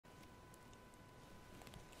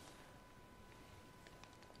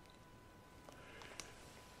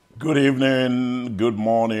Good evening, good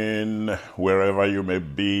morning, wherever you may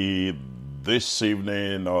be this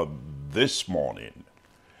evening or this morning.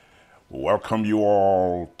 Welcome you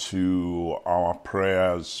all to our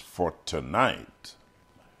prayers for tonight.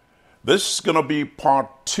 This is going to be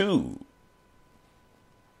part 2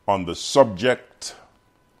 on the subject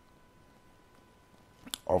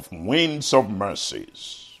of winds of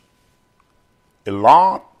mercies. A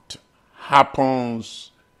lot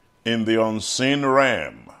happens in the unseen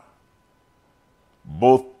realm,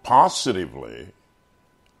 both positively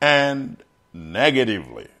and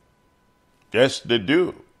negatively. Yes, they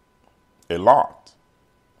do. A lot.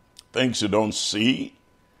 Things you don't see,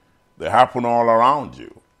 they happen all around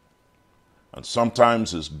you. And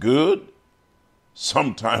sometimes it's good,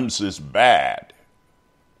 sometimes it's bad.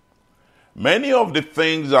 Many of the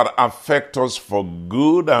things that affect us for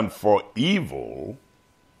good and for evil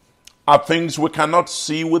are things we cannot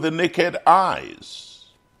see with the naked eyes.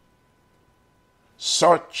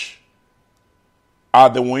 Such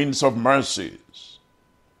are the winds of mercies.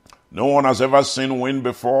 No one has ever seen wind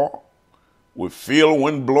before. We feel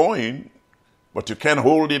wind blowing, but you can't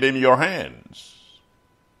hold it in your hands.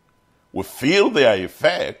 We feel their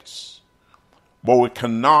effects, but we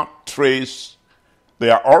cannot trace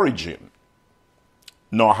their origin,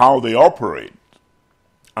 nor how they operate.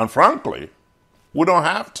 And frankly, we don't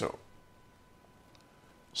have to.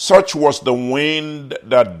 Such was the wind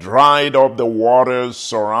that dried up the waters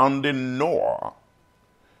surrounding Noah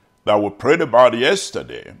that we prayed about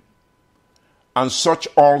yesterday, and such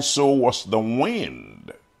also was the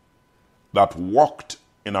wind that walked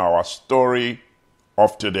in our story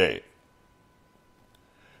of today.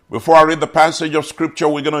 Before I read the passage of scripture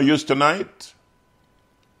we're going to use tonight,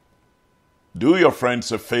 do your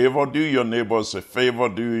friends a favor, do your neighbors a favor,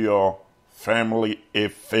 do your family a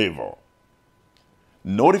favor.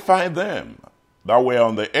 Notify them that we're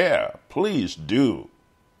on the air. Please do.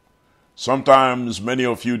 Sometimes many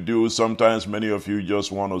of you do. Sometimes many of you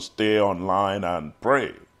just want to stay online and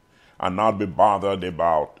pray and not be bothered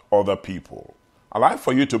about other people. I'd like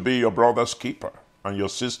for you to be your brother's keeper and your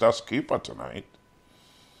sister's keeper tonight,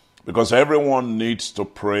 because everyone needs to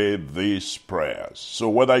pray these prayers. So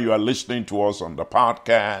whether you are listening to us on the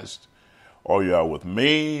podcast, or you are with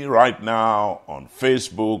me right now on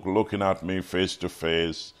Facebook, looking at me face to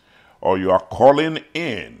face, or you are calling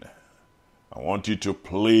in, I want you to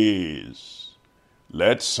please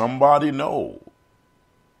let somebody know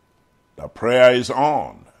that prayer is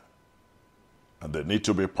on and they need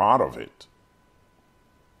to be part of it.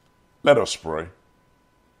 Let us pray.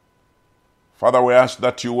 Father, we ask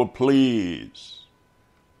that you will please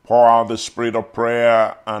pour out the spirit of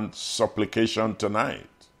prayer and supplication tonight.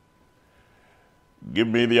 Give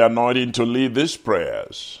me the anointing to lead these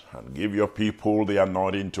prayers, and give your people the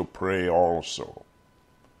anointing to pray also.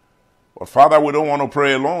 But Father, we don't want to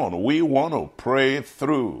pray alone. We want to pray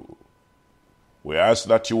through. We ask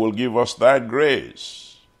that you will give us that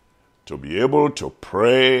grace to be able to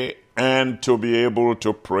pray and to be able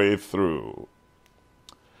to pray through.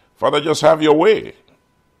 Father, just have your way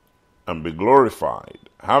and be glorified.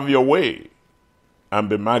 Have your way and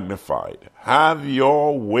be magnified. Have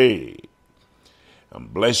your way.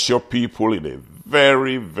 And bless your people in a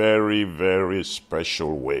very, very, very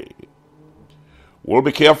special way. We'll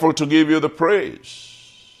be careful to give you the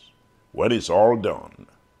praise when it's all done.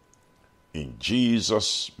 In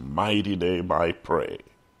Jesus' mighty name I pray.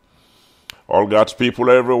 All God's people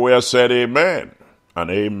everywhere said amen, and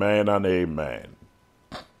amen, and amen.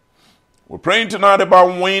 We're praying tonight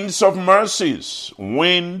about winds of mercies.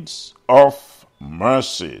 Winds of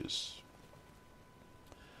mercies.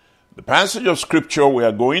 The passage of scripture we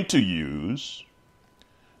are going to use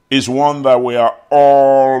is one that we are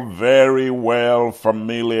all very well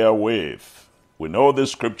familiar with. We know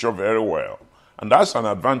this scripture very well. And that's an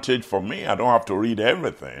advantage for me. I don't have to read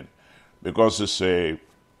everything because it's a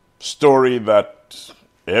story that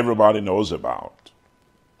everybody knows about.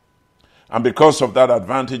 And because of that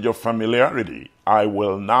advantage of familiarity, I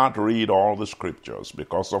will not read all the scriptures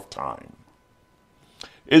because of time.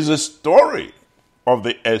 It's a story of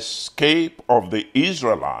the escape of the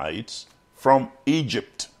Israelites from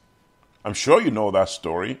Egypt. I'm sure you know that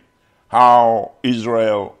story, how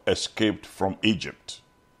Israel escaped from Egypt.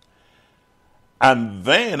 And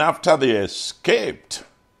then after they escaped,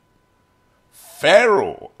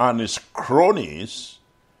 Pharaoh and his cronies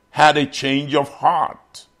had a change of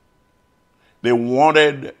heart. They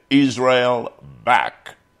wanted Israel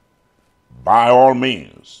back by all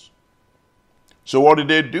means. So what did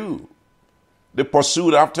they do? They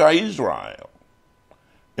pursued after Israel.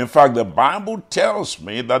 In fact, the Bible tells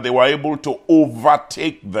me that they were able to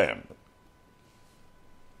overtake them.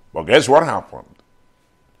 But guess what happened?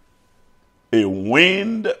 A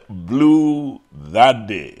wind blew that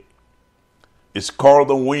day. It's called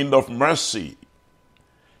the wind of mercy.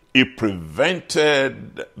 It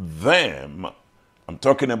prevented them, I'm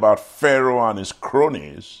talking about Pharaoh and his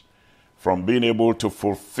cronies, from being able to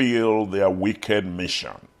fulfill their wicked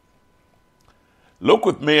mission. Look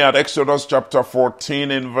with me at Exodus chapter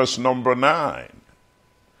 14 in verse number 9.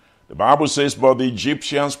 The Bible says, but the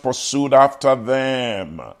Egyptians pursued after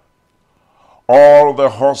them, all the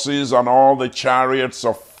horses and all the chariots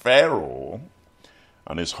of Pharaoh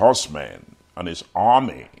and his horsemen and his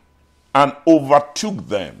army, and overtook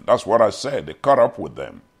them. That's what I said. They caught up with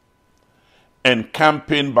them,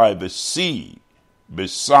 encamping by the sea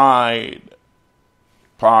beside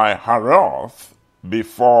Pi-haroth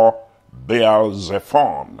before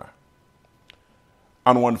Baal-zephon.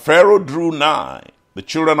 And when Pharaoh drew nigh, the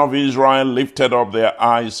children of Israel lifted up their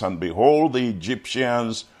eyes, and behold, the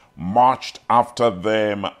Egyptians marched after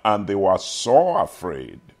them, and they were sore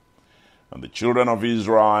afraid. And the children of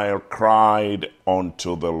Israel cried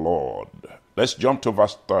unto the Lord. Let's jump to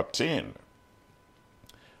verse 13.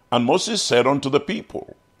 And Moses said unto the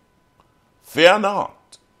people, fear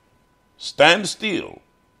not, stand still,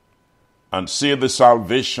 and see the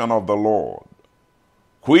salvation of the Lord,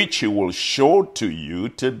 which he will show to you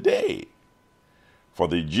today. For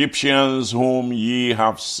the Egyptians whom ye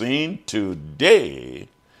have seen today,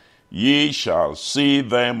 ye shall see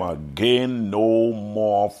them again no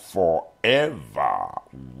more forever.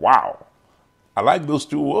 Wow. I like those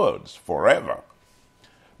two words, forever.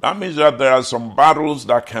 That means that there are some battles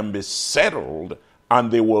that can be settled and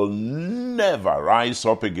they will never rise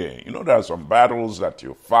up again. You know, there are some battles that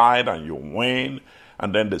you fight and you win,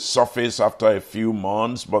 and then they surface after a few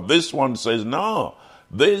months. But this one says, no,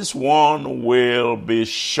 this one will be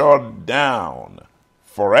shut down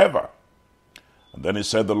forever. And then he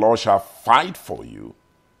said, the Lord shall fight for you,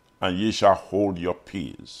 and ye shall hold your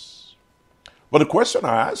peace. But the question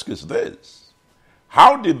I ask is this: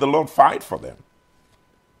 how did the Lord fight for them?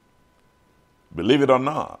 Believe it or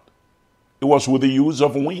not, it was with the use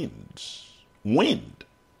of winds. Wind.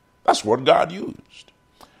 That's what God used.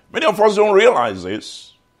 Many of us don't realize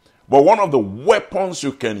this, but one of the weapons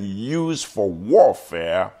you can use for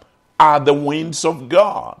warfare are the winds of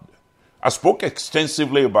God. I spoke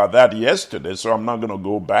extensively about that yesterday, so I'm not going to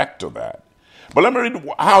go back to that. But let me read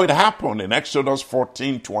how it happened in Exodus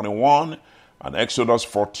 14:21 and Exodus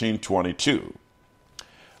 14:22.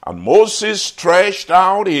 And Moses stretched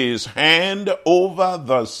out his hand over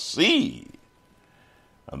the sea,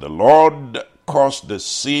 and the Lord caused the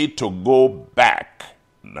sea to go back.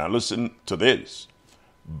 Now listen to this.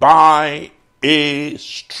 By a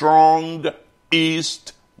strong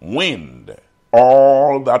east wind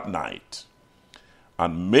all that night,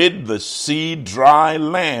 and made the sea dry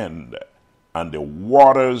land, and the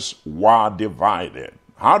waters were divided.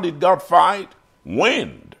 How did God fight?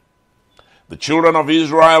 Wind. The children of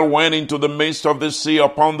Israel went into the midst of the sea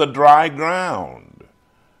upon the dry ground,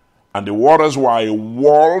 and the waters were a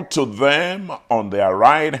wall to them on their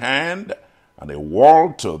right hand, and a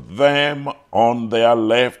wall to them on their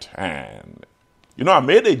left hand. You know, I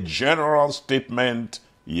made a general statement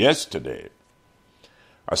yesterday.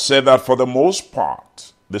 I said that for the most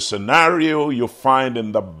part, the scenario you find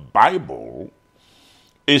in the Bible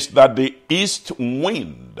is that the east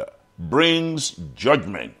wind brings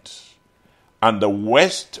judgment, and the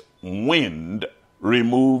west wind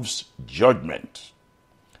removes judgment.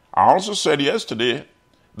 I also said yesterday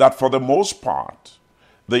that for the most part,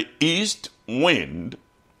 the east wind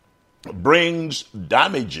brings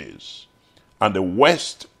damages, and the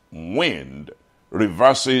west wind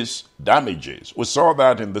reverses damages. We saw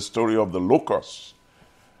that in the story of the locusts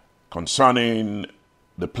concerning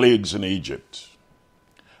the plagues in Egypt.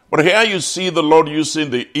 But here you see the Lord using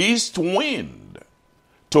the east wind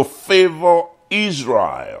to favor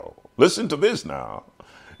Israel. Listen to this now.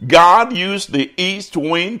 God used the east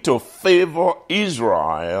wind to favor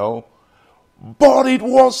Israel, but it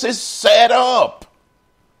was a setup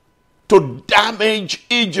to damage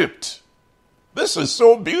Egypt. This is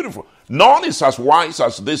so beautiful. None is as wise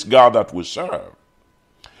as this God that we serve.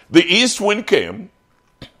 The east wind came,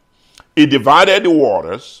 it divided the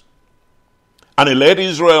waters, and it let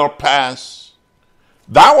Israel pass.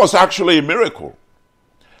 That was actually a miracle.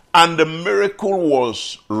 And the miracle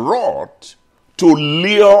was wrought to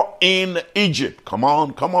lure in Egypt. Come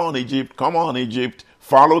on, Egypt. Come on, Egypt.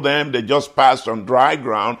 Follow them. They just passed on dry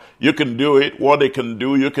ground. You can do it. What they can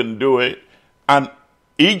do, you can do it. And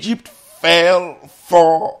Egypt fell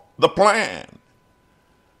for the plan.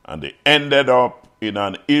 And they ended up in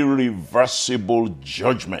an irreversible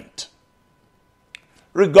judgment.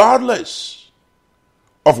 regardless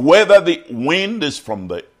of whether the wind is from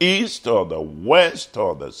the east or the west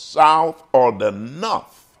or the south or the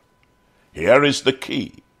north. Here is the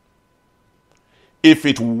key. If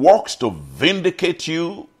it works to vindicate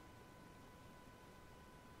you,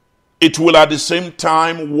 it will at the same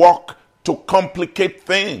time work to complicate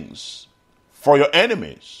things for your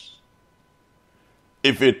enemies.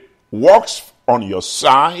 If it works on your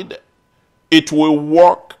side, it will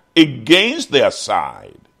work against their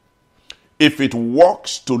side. If it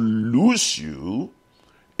works to loose you,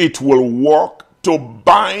 it will work to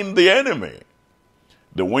bind the enemy.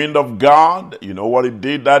 The wind of God, you know what it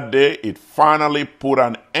did that day? It finally put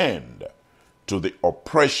an end to the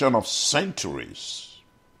oppression of centuries.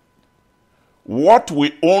 What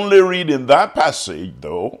we only read in that passage,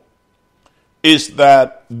 though, is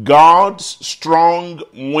that God's strong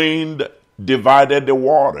wind divided the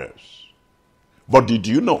waters. But did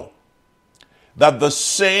you know that the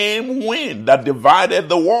same wind that divided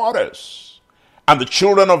the waters and the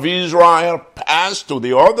children of Israel passed to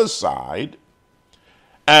the other side,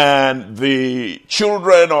 and the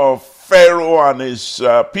children of Pharaoh and his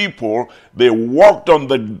people, they walked on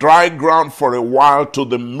the dry ground for a while to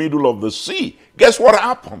the middle of the sea. Guess what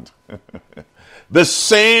happened? The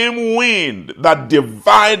same wind that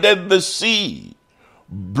divided the sea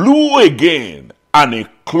blew again, and it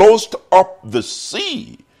closed up the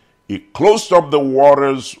sea. It closed up the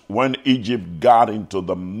waters when Egypt got into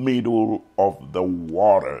the middle of the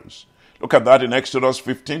waters. Look at that in Exodus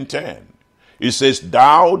 15:10. It says,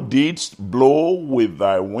 "Thou didst blow with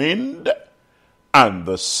thy wind, and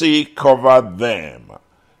the sea covered them.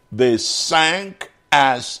 They sank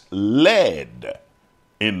as lead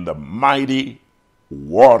in the mighty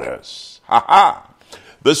waters." Ha ha!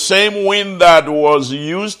 The same wind that was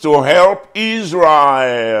used to help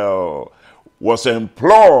Israel was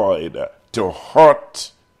employed to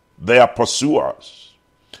hurt their pursuers.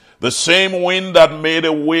 The same wind that made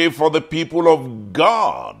a way for the people of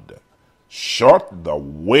God shut the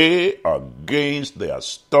way against their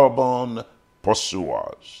stubborn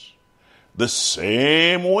pursuers. The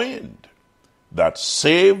same wind that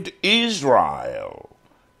saved Israel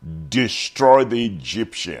destroyed the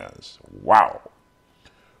Egyptians. Wow.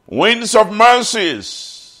 Winds of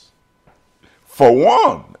mercies, for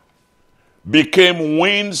one, became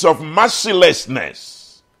winds of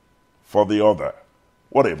mercilessness for the other.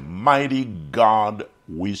 What a mighty God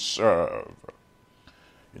we serve.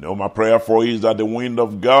 You know, my prayer for you is that the wind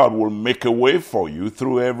of God will make a way for you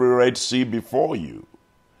through every Red Sea before you,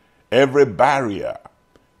 every barrier,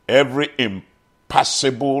 every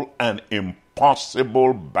impassable and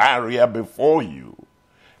impossible barrier before you,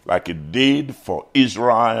 like it did for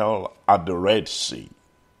Israel at the Red Sea.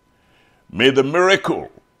 May the miracle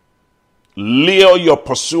lure your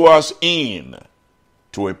pursuers in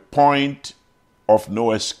to a point of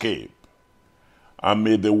no escape. And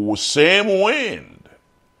may the same wind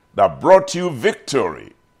that brought you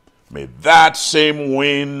victory, may that same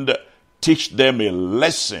wind teach them a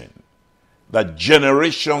lesson that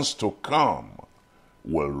generations to come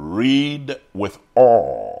will read with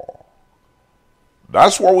awe.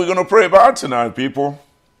 That's what we're going to pray about tonight, people.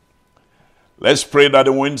 Let's pray that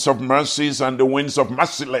the winds of mercies and the winds of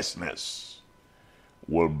mercilessness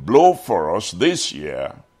will blow for us this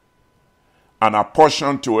year and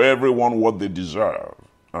apportion to everyone what they deserve.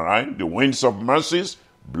 All right? The winds of mercies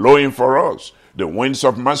blowing for us. The winds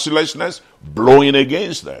of mercilessness blowing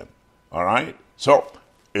against them. All right? So,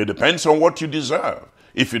 it depends on what you deserve.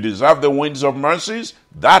 If you deserve the winds of mercies,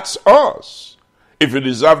 that's us. If you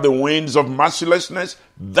deserve the winds of mercilessness,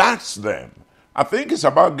 that's them. I think it's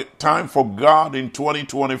about time for God in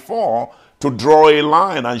 2024 to draw a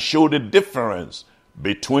line and show the difference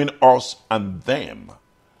between us and them.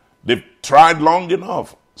 They've tried long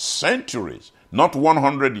enough, centuries, not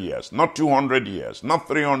 100 years, not 200 years, not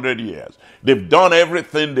 300 years. They've done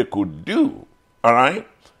everything they could do, all right?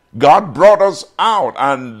 God brought us out,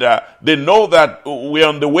 and they know that we're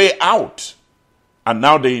on the way out. And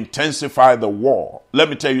now they intensify the war. Let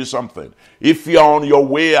me tell you something. If you're on your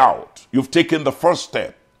way out, you've taken the first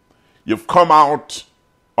step. You've come out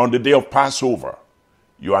on the day of Passover.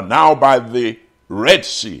 You are now by the Red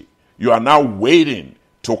Sea. You are now waiting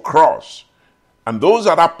to cross. And those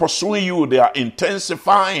that are pursuing you, they are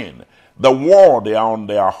intensifying the war. They are on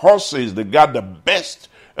their horses. They got the best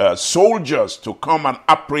soldiers to come and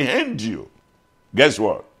apprehend you. Guess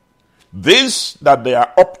what? This that they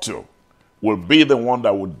are up to will be the one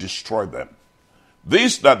that will destroy them.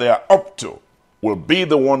 This that they are up to will be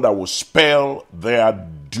the one that will spell their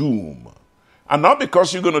doom. And not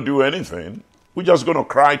because you're going to do anything. We're just going to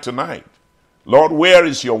cry tonight. Lord, where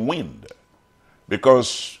is your wind?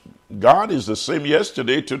 because God is the same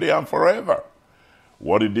yesterday, today, and forever.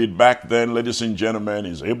 What he did back then, ladies and gentlemen,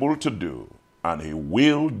 is able to do, and he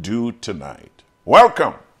will do tonight.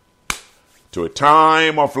 Welcome to a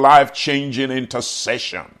time of life-changing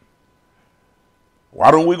intercession.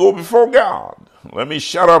 Why don't we go before God? Let me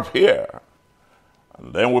shut up here.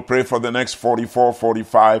 And then we'll pray for the next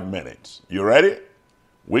 45 minutes. You ready?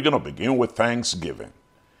 We're going to begin with thanksgiving.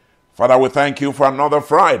 Father, we thank you for another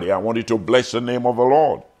Friday. I want you to bless the name of the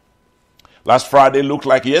Lord. Last Friday looked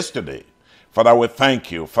like yesterday. Father, we thank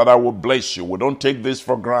you. Father, we bless you. We don't take this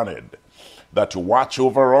for granted. That you watch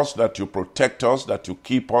over us, that you protect us, that you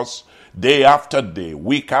keep us day after day,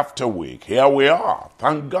 week after week. Here we are.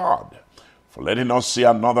 Thank God for letting us see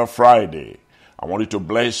another Friday. I want you to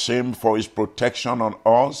bless him for his protection on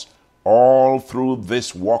us all through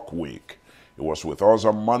this work week. He was with us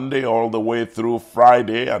on Monday all the way through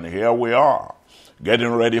Friday, and here we are,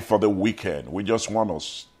 getting ready for the weekend. We just want to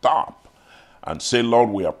stop and say, Lord,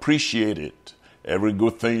 we appreciate it. Every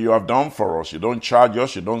good thing you have done for us. You don't charge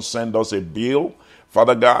us. You don't send us a bill.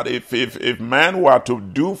 Father God, if man were to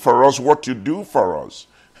do for us what you do for us,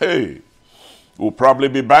 hey, we'll probably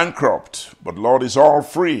be bankrupt. But Lord, it's all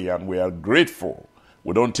free, and we are grateful.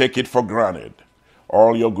 We don't take it for granted.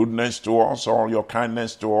 All your goodness to us, all your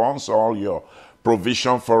kindness to us, all your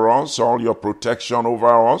provision for us, all your protection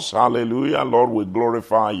over us. Hallelujah. Lord, we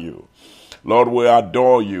glorify you. Lord, we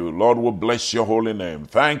adore you. Lord, we bless your holy name.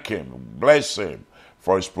 Thank him. Bless him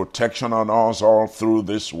for his protection on us all through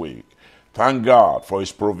this week. Thank God for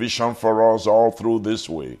his provision for us all through this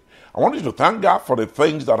week. I want you to thank God for the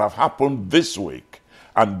things that have happened this week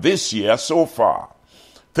and this year so far.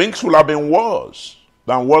 Things will have been worse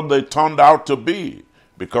than what they turned out to be,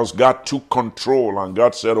 because God took control and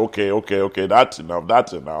God said, okay, that's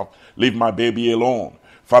enough. Leave my baby alone.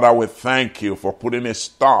 Father, we thank you for putting a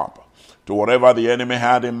stop to whatever the enemy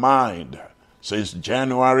had in mind since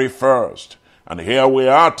January 1st. And here we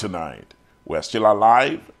are tonight. We are still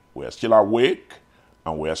alive, we are still awake,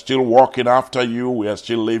 and we are still walking after you, we are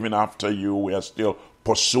still living after you, we are still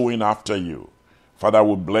pursuing after you. Father,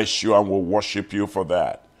 we bless you and we worship you for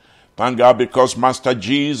that. Thank God, because Master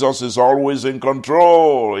Jesus is always in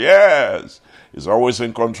control. Yes, he's always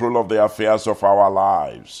in control of the affairs of our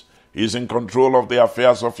lives. He's in control of the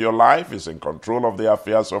affairs of your life. He's in control of the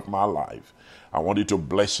affairs of my life. I want you to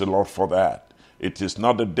bless the Lord for that. It is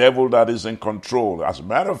not the devil that is in control. As a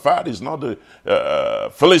matter of fact, it's not the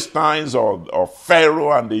Philistines or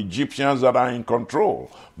Pharaoh and the Egyptians that are in control.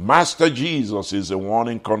 Master Jesus is the one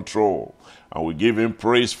in control. And we give him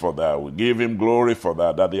praise for that. We give him glory for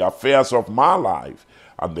that. That the affairs of my life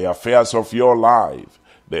and the affairs of your life,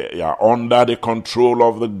 they are under the control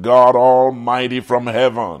of the God Almighty from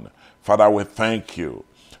heaven. Father, we thank you.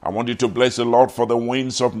 I want you to bless the Lord for the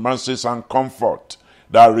winds of mercies and comfort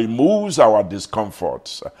that removes our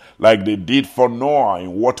discomforts, like they did for Noah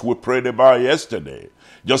in what we prayed about yesterday.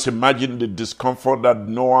 Just imagine the discomfort that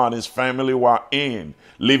Noah and his family were in,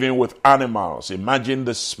 living with animals. Imagine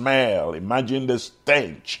the smell. Imagine the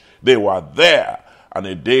stench. They were there. And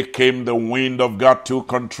a day came, the wind of God took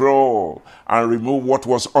control and removed what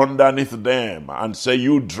was underneath them and say,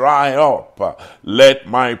 you dry up. Let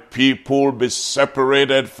my people be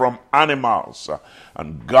separated from animals.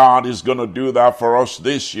 And God is going to do that for us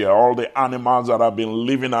this year. All the animals that have been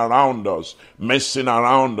living around us, messing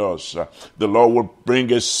around us, the Lord will bring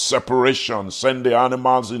a separation, send the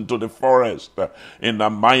animals into the forest in the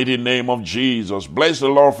mighty name of Jesus. Bless the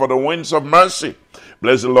Lord for the winds of mercy.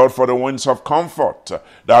 Bless the Lord for the winds of comfort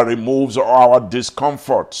that removes our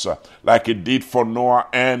discomforts like it did for Noah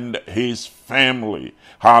and his family.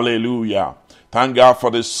 Hallelujah. Thank God for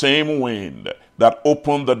the same wind that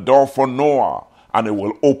opened the door for Noah, and it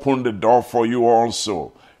will open the door for you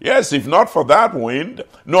also. Yes, if not for that wind,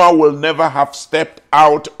 Noah will never have stepped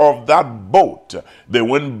out of that boat. The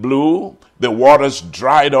wind blew, the waters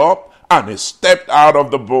dried up, and he stepped out of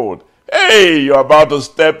the boat. Hey, you're about to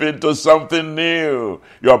step into something new.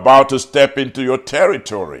 You're about to step into your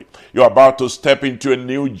territory. You're about to step into a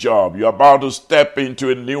new job. You're about to step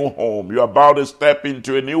into a new home. You're about to step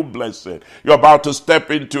into a new blessing. You're about to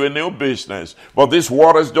step into a new business. But these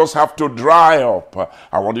waters just have to dry up.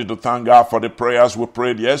 I want you to thank God for the prayers we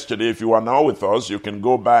prayed yesterday. If you are now with us, you can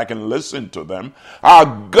go back and listen to them.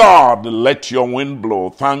 Our God, let your wind blow.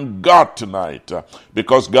 Thank God tonight,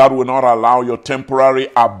 because God will not allow your temporary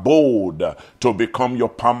abode abode to become your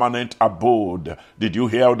permanent abode. Did you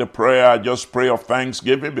hear the prayer I just prayed of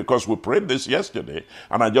thanksgiving? Because we prayed this yesterday,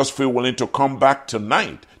 and I just feel willing to come back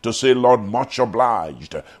tonight to say, Lord, much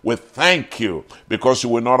obliged. We thank you because you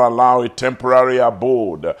will not allow a temporary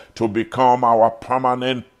abode to become our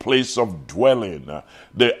permanent place of dwelling.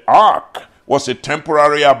 The ark was a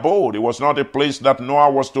temporary abode. It was not a place that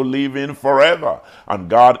Noah was to live in forever. And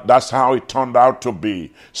God, that's how it turned out to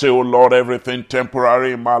be. Say, oh Lord, everything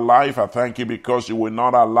temporary in my life, I thank you because you will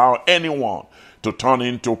not allow anyone to turn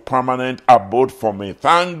into permanent abode for me.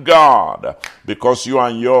 Thank God, because you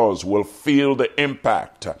and yours will feel the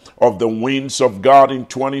impact of the winds of God in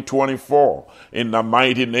 2024. In the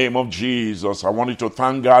mighty name of Jesus, I want you to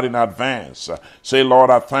thank God in advance. Say, Lord,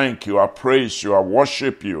 I thank you, I praise you, I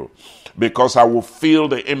worship you, because I will feel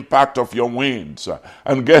the impact of your winds.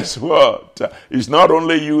 And guess what? It's not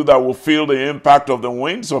only you that will feel the impact of the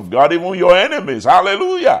winds of God, even your enemies,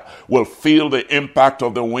 hallelujah, will feel the impact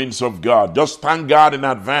of the winds of God. Just thank God in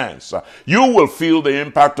advance. You will feel the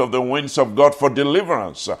impact of the winds of God for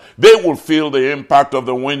deliverance. They will feel the impact of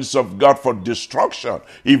the winds of God for destruction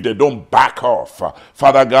if they don't back off.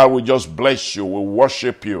 Father God, we just bless you, we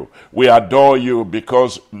worship you, we adore you,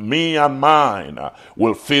 because me and mine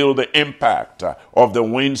will feel the impact of the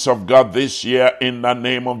winds of God this year in the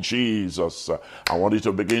name of Jesus. I want you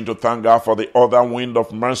to begin to thank God for the other wind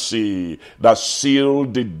of mercy that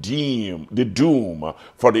sealed the doom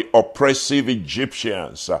for the oppressive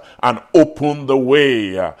Egyptians and opened the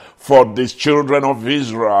way for the children of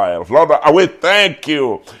Israel. Lord, I will thank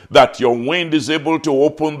you that your wind is able to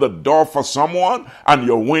open the door for someone and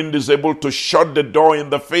your wind is able to shut the door in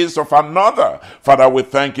the face of another. Father, we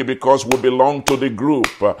thank you because we belong to the group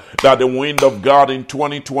that the wind of God in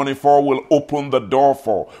 2024 will open the door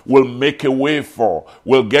for, will make a way for,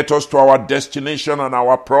 will get us to our destination and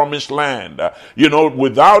our promised land. You know,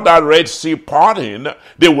 without that Red Sea parting,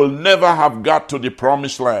 they will never have got to the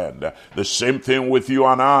promised land. The same thing with you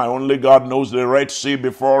and I. Only God knows the Red Sea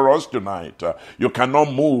before us tonight. You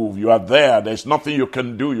cannot move. You are there. There's nothing you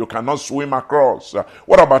can do. You cannot swim across.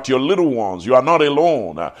 What about your little ones? You are not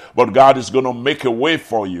alone. But God is going to make a way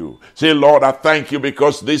for you. Say, Lord, I thank you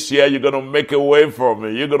because this year you're going to make a way for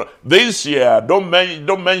me. You're going to, this year, don't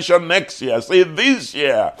mention next year. Say this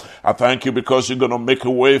year. I thank you because you're going to make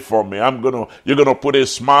a way for me. You're going to put a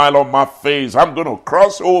smile on my face. I'm going to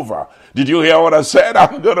cross over. Did you hear what I said?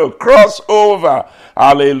 I'm going to cross over.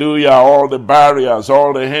 Hallelujah. All the barriers,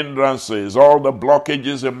 all the hindrances, all the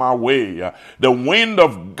blockages in my way. The wind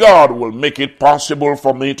of God will make it possible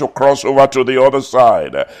for me to cross over to the other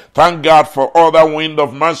side. Thank God for all the wind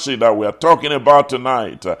of mercy that we are talking about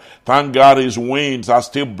tonight. Thank God his winds are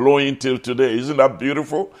still blowing till today. Isn't that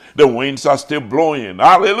beautiful? The winds are still blowing.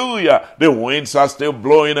 Hallelujah. The winds are still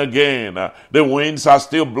blowing again. The winds are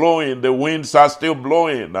still blowing. The winds are still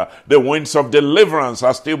blowing. The winds of deliverance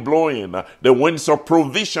are still blowing. The winds of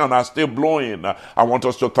provision are still blowing. I want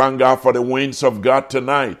us to thank God for the winds of God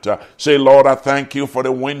tonight. Say, Lord, I thank you for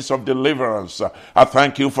the winds of deliverance. I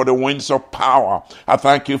thank you for the winds of power. I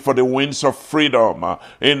thank you for the winds of freedom.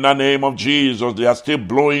 In the name of Jesus, they are still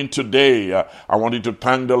blowing today. I want you to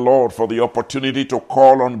thank the Lord for the opportunity to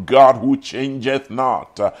call on God who changeth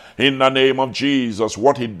not. In the name of Jesus,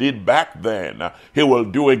 what he did back then, he will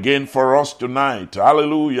do again for us tonight.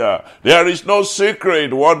 Hallelujah. There is no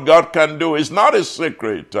secret what God can do. It's not a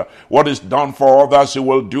secret. What is done for others, he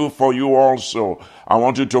will do for you also. I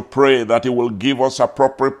want you to pray that he will give us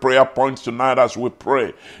appropriate prayer points tonight as we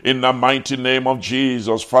pray. In the mighty name of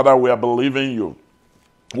Jesus. Father, we are believing you.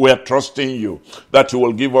 We are trusting you that you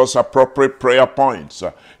will give us appropriate prayer points.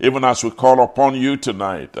 Even as we call upon you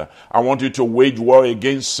tonight, I want you to wage war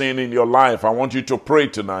against sin in your life. I want you to pray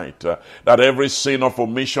tonight that every sin of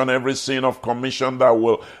omission, every sin of commission that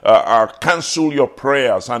will cancel your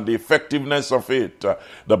prayers and the effectiveness of it,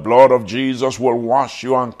 the blood of Jesus will wash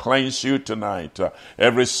you and cleanse you tonight.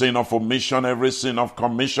 Every sin of omission, every sin of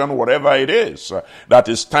commission, whatever it is that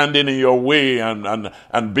is standing in your way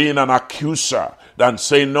and being an accuser, then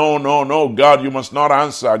say, no, God, you must not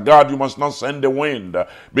answer. God, you must not send the wind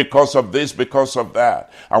because of this, because of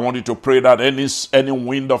that. I want you to pray that any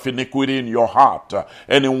wind of iniquity in your heart,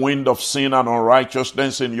 any wind of sin and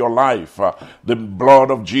unrighteousness in your life, the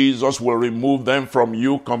blood of Jesus will remove them from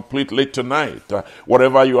you completely tonight.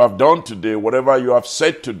 Whatever you have done today, whatever you have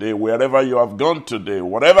said today, wherever you have gone today,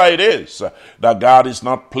 whatever it is that God is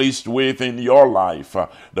not pleased with in your life,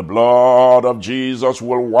 the blood of Jesus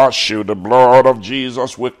will wash you. The blood of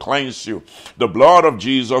Jesus will cleanse you. The blood of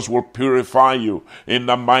Jesus will purify you. In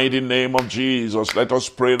the mighty name of Jesus, let us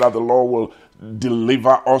pray that the Lord will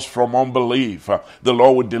deliver us from unbelief. The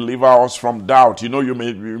Lord will deliver us from doubt. You know, you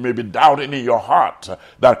may be doubting in your heart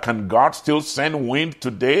that can God still send wind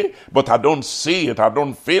today? But I don't see it. I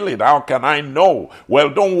don't feel it. How can I know? Well,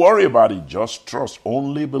 don't worry about it. Just trust.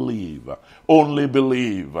 Only believe. Only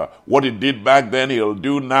believe. What he did back then, he'll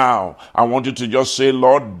do now. I want you to just say,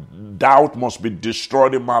 Lord, doubt must be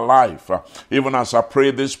destroyed in my life. Even as I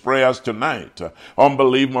pray these prayers tonight,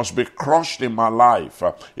 unbelief must be crushed in my life.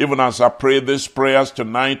 Even as I pray these prayers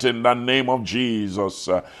tonight in the name of Jesus,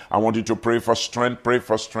 I want you to pray for strength, pray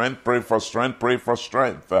for strength, pray for strength, pray for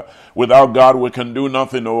strength. Without God, we can do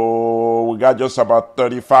nothing. Oh, we got just about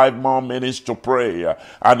 35 more minutes to pray.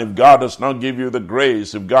 And if God does not give you the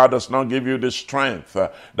grace, if God does not give you the strength,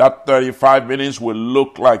 that 35 minutes will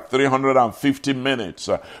look like 350 minutes.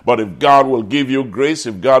 But if God will give you grace,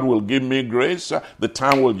 if God will give me grace, the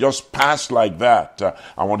time will just pass like that.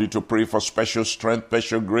 I want you to pray for special strength,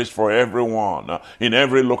 special grace for everyone in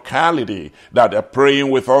every locality that are praying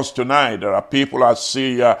with us tonight. There are people I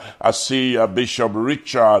see Bishop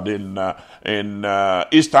Richard in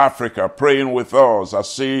East Africa praying with us. I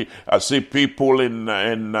see people in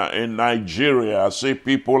Nigeria. I see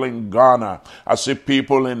people in Ghana. I see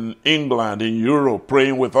people in England, in Europe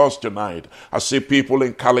praying with us tonight. I see people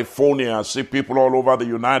in California. I see people all over the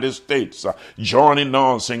United States joining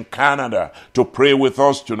us in Canada to pray with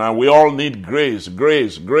us tonight. We all need grace,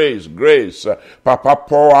 grace, grace, grace. Papa,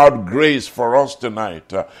 pour out grace for us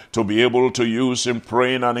tonight to be able to use in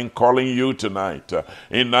praying and in calling you tonight.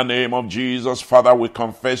 In the name of Jesus, Father, we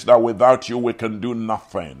confess that without you we can do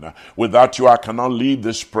nothing. Without you I cannot lead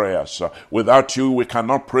these prayers. Without you we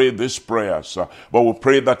cannot pray these prayers. But we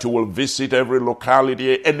pray that you will visit every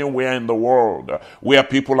locality anywhere in the world where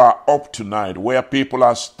people are up tonight, where people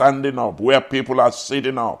are standing up, where people are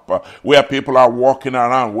sitting up, where people are walking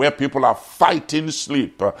around, where people are fighting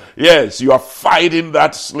sleep. Yes, you are fighting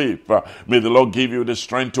that sleep. May the Lord give you the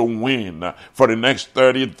strength to win for the next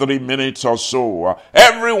 33 minutes or so.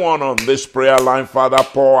 Everyone on this prayer line, Father,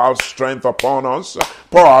 pour out strength upon us.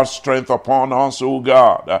 Pour out strength upon us, oh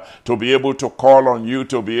God, to be able to call on you,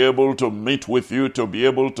 to be able to meet with you, to be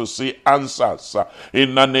able to see answers.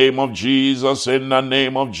 In the name of Jesus, in the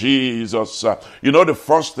name of Jesus. You know, the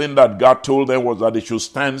first thing that God told them was that they should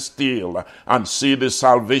stand still and see the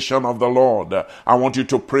salvation of the Lord. I want you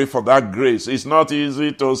to pray for that grace. It's not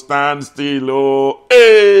easy to stand still. Oh,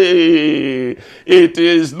 hey! It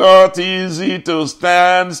is not easy to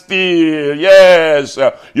stand still. Yes,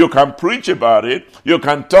 you can preach about it. You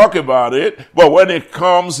can talk about it, but when it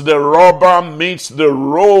comes, the rubber meets the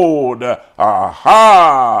road.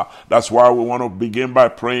 Aha! That's why we want to begin by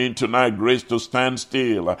praying tonight, grace to stand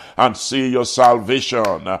still and see your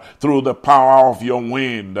salvation through the power of your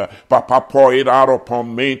wind. Papa, pour it out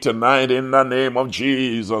upon me tonight in the name of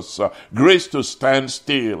Jesus. Grace to stand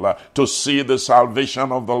still, to see the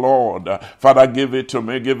salvation of the Lord. Father, give it to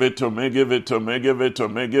me, give it to me, give it to me, give it to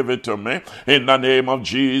me, give it to me. In the name of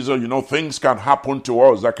Jesus, you know, things can happen to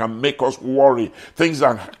us that can make us worry. Things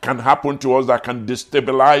that can happen to us that can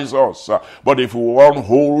destabilize us. But if we won't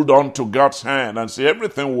hold on to God's hand and say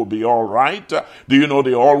everything will be all right, do you know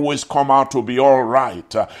they always come out to be all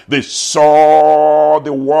right? They saw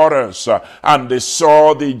the waters and they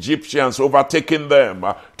saw the Egyptians overtaking them.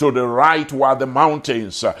 To the right were the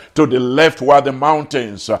mountains. To the left were the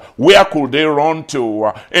mountains. Where could they run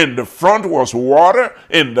to? In the front was water.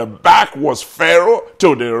 In the back was Pharaoh.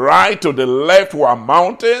 To the right, to the left were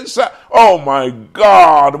mountains. Oh my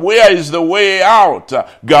God, where is the way out?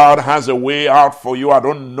 God has a way out for you. I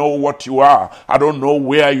don't know what you are. I don't know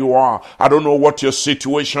where you are. I don't know what your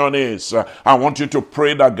situation is. I want you to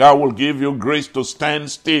pray that God will give you grace to stand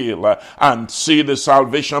still and see the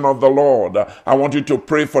salvation of the Lord. I want you to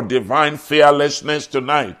pray for divine fearlessness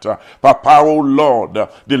tonight. Papa, oh Lord,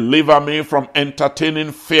 deliver me from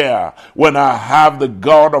entertaining fear when I have the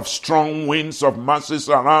God of strong winds of mercies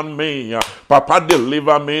around me. Papa,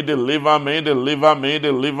 deliver me, deliver me, deliver me,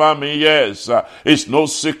 deliver me. Yes, it's no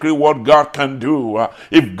secret what God can do.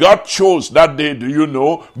 If God chose that day, do you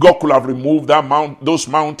know, God could have removed those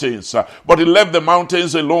mountains, but he left the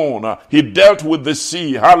mountains alone. He dealt with the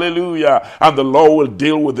sea. Hallelujah. And the Lord will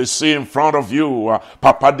deal with the sea in front of you.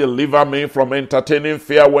 Papa, deliver me from entertaining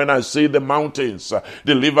fear when I see the mountains.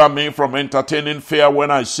 Deliver me from entertaining fear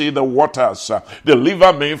when I see the waters.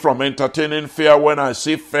 Deliver me from entertaining fear when I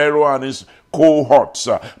see Pharaoh and his cohorts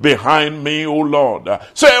behind me, oh Lord.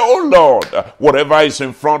 Say, oh Lord, whatever is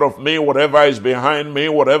in front of me, whatever is behind me,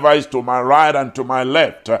 whatever is to my right and to my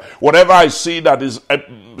left, whatever I see that is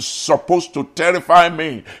supposed to terrify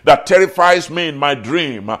me, that terrifies me in my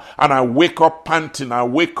dream, and I wake up panting, I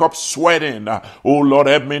wake up sweating. Oh Lord,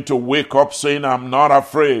 help me to wake up saying, I'm not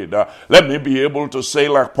afraid. Let me be able to say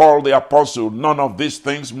like Paul the Apostle, none of these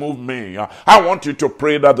things move me. I want you to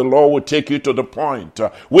pray that the Lord will take you to the point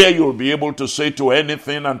where you'll be able to say to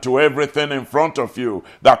anything and to everything in front of you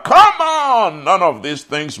that, come on, none of these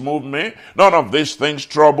things move me, none of these things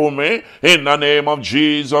trouble me. In the name of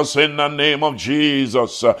Jesus, in the name of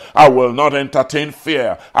Jesus, I will not entertain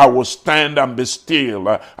fear. I will stand and be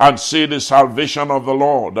still and see the salvation of the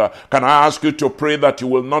Lord. Can I ask you to pray that you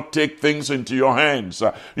will not take things into your hands?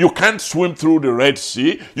 You can't swim through the Red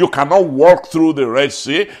Sea. You cannot walk through the Red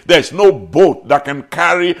Sea. There's no boat that can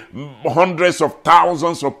carry hundreds of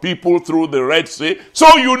thousands of people through the Red Sea.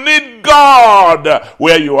 So you need God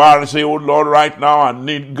where you are, and say, oh Lord, right now I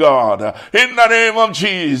need God. In the name of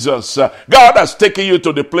Jesus, God has taken you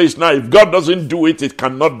to the place now. If God doesn't do it, it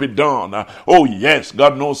cannot be done. Oh yes,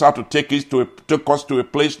 God knows how to take us to a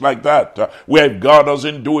place like that, where if God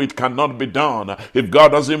doesn't do it, cannot be done. If God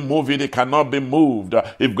doesn't move it, it cannot be moved.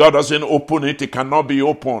 If God doesn't open it, it cannot be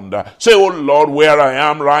opened. Say, oh Lord, where I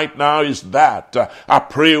am right now is that. I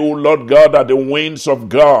pray, oh Lord God, that the winds of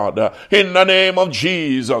God, in the name of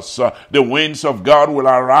Jesus, the winds of God will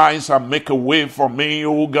arise and make a way for me,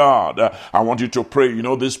 oh God. I want you to pray. You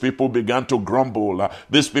know, these people began to grumble.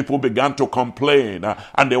 These people began to complain.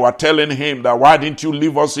 And they were telling him that, why didn't you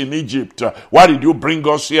leave us in Egypt? Why did you bring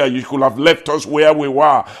us here? You could have left us where we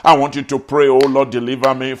were. I want you to pray, oh Lord,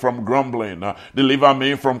 deliver me from grumbling. Deliver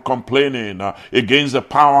me from complaining against the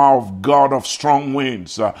power of God of strong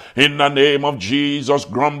winds. In the name of Jesus,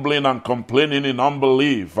 grumbling and complaining in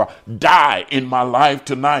unbelief, die in my life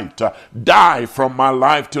tonight. Die from my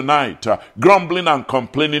life tonight. Grumbling and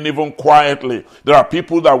complaining even quietly. There are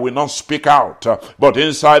people that will not speak out, but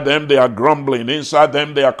inside them they are grumbling. Inside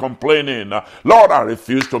them they are complaining. Lord, I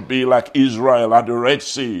refuse to be like Israel at the Red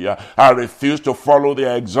Sea. I refuse to follow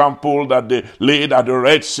the example that they laid at the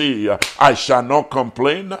Red Sea. I shall not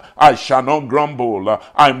complain. I shall not grumble.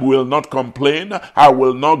 I will not complain. I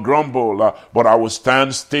will not grumble, but I will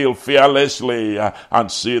stand still fearlessly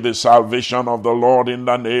and see the salvation of the Lord in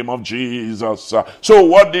the name of Jesus. So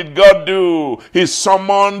what did God do? He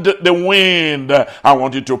summoned the wind. I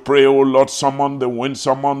want you to pray, oh Lord, summon the wind,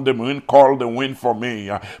 call the wind for me.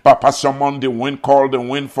 Papa, summon the wind, call the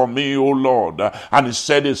wind for me, oh Lord. And he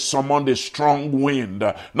said he summoned a strong wind,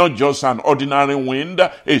 not just an ordinary wind,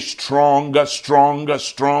 a strong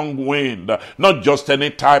wind, not just any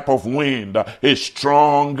type of wind, a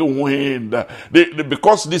strong wind.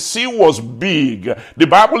 Because the sea was big, the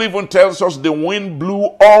Bible even tells us the wind blew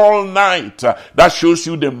all night. That shows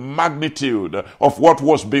you the magnitude of what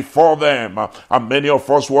was before them. And many of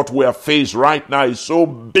us, what we are faced right now is so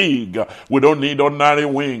big. We don't need ordinary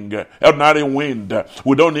wind.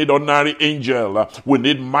 We don't need ordinary angel. We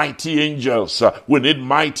need mighty angels. We need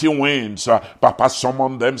mighty winds. Papa,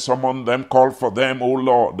 summon them, call for them, oh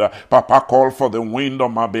Lord. Papa, call for the wind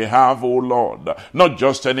on my behalf, oh Lord. Not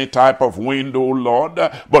just any type of wind, oh Lord,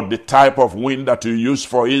 but the type of wind that you use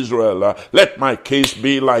for Israel. Let my case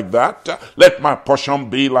be like that. Let my portion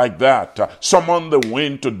be like that. Summon the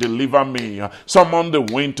wind to deliver me. Summon the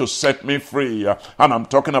wind to set me free. And I'm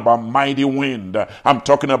talking about mighty wind. I'm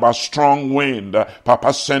talking about strong wind.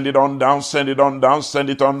 Papa, send it on down, send it on down, send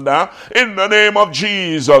it on down. In the name of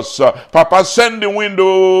Jesus. Papa, send the wind,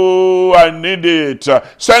 oh, I need it.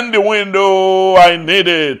 Send the wind, oh, I need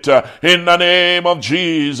it. In the name of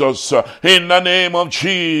Jesus. In the name of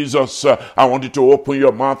Jesus. I want you to open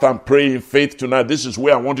your mouth and pray in faith tonight. This is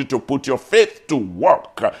where I want you to put your faith to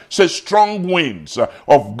work. Say, strong winds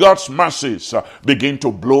of God's mercies begin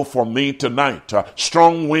to blow for me tonight.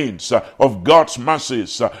 Strong winds of God's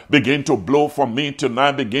mercies begin to blow for me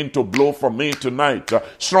tonight. Begin to blow for me tonight.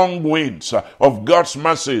 Strong winds of God's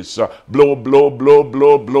mercies blow, blow, blow,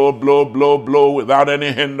 blow, blow, blow, blow, blow without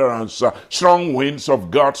any hindrance. Strong winds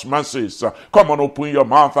of God's mercies. Come on, open your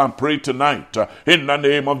mouth and pray tonight. In the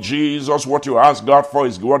name of Jesus, what you ask God for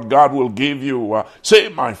is what God will give you. Say,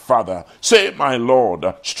 my Father, say, my Lord,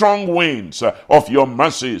 strong winds of your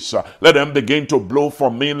mercies, let them begin to blow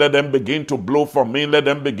for me. Let them begin to blow for me. Let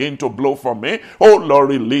them begin to blow for me. Oh Lord,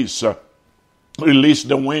 release Release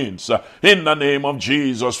the winds in the name of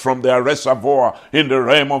Jesus from their reservoir in the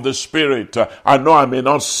realm of the Spirit. I know I may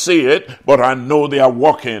not see it, but I know they are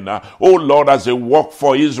walking. Oh Lord, as they walk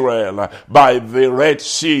for Israel by the Red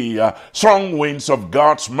Sea, strong winds of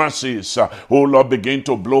God's mercies. Oh Lord, begin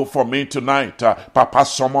to blow for me tonight. Papa,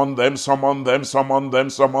 summon them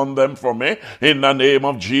for me in the name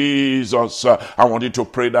of Jesus. I want you to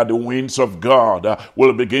pray that the winds of God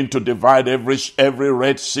will begin to divide every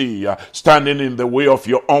Red Sea, standing in the way of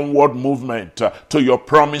your onward movement to your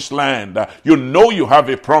promised land. You know you have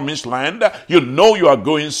a promised land. You know you are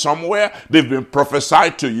going somewhere. They've been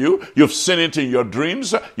prophesied to you. You've seen it in your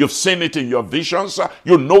dreams. You've seen it in your visions.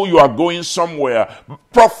 You know you are going somewhere.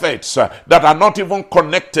 Prophets that are not even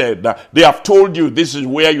connected, they have told you this is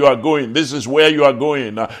where you are going. This is where you are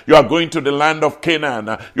going. You are going to the land of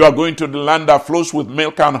Canaan. You are going to the land that flows with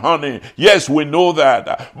milk and honey. Yes, we know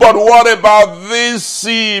that. But what about this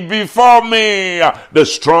sea before me? The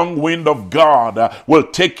strong wind of God will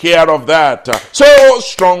take care of that. So,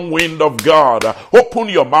 strong wind of God, open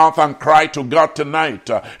your mouth and cry to God tonight.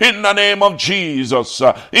 In the name of Jesus.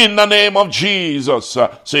 In the name of Jesus.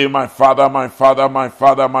 Say, my Father, my Father, my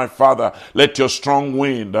Father, my Father, let your strong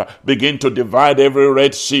wind begin to divide every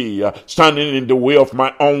Red Sea, standing in the way of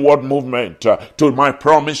my onward movement to my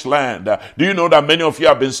promised land. Do you know that many of you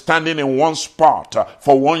have been standing in one spot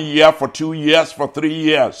for 1 year, for 2 years, for 3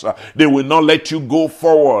 years? They will not let you go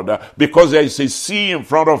forward because there is a sea in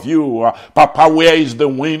front of you. Papa, where is the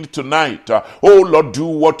wind tonight? Oh Lord, do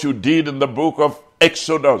what you did in the book of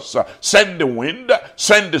Exodus. Send the wind,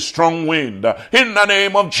 send the strong wind in the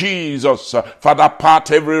name of Jesus. Father,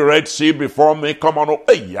 part every Red Sea before me. Come on. Oh,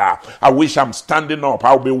 yeah. I wish I'm standing up.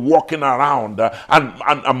 I'll be walking around and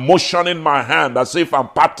I'm motioning my hand as if I'm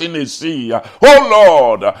parting a sea. Oh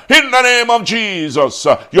Lord, in the name of Jesus,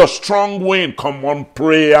 your strong wind, come on,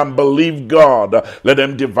 pray and believe God. Let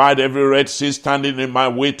them divide every Red Sea standing in my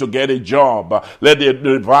way to get a job. Let them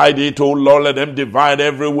divide it, oh Lord. Let them divide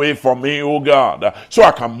every way for me, oh God, so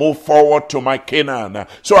I can move forward to my Canaan,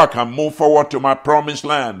 so I can move forward to my promised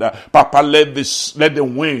land. Papa, let the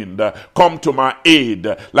wind come to my aid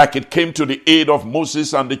like it came to the aid of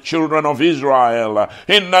Moses and the children of Israel.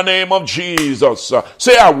 In the name of Jesus,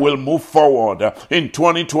 say I will move forward in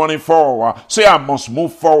 2024. Say I must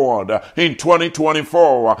move forward in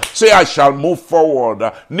 2024. Say I shall move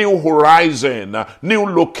forward. New horizon, new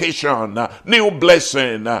location, new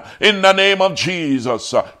blessing in the name of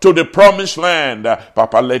Jesus to the promised land.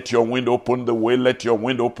 Papa, let your wind open the way. Let your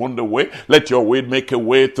wind open the way. Let your wind make a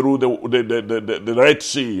way through the Red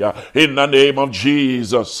Sea. In the name of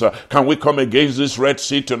Jesus. Can we come against this Red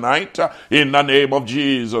Sea tonight? In the name of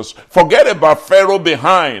Jesus. Forget about Pharaoh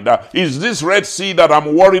behind. Is this Red Sea that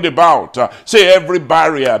I'm worried about? Say every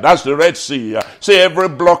barrier, that's the Red Sea. Say every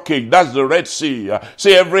blockage, that's the Red Sea.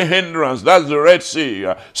 Say every hindrance, that's the Red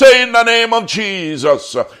Sea. Say in the name of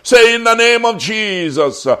Jesus. Say in the name of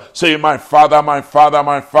Jesus. Say, my Father, my Father,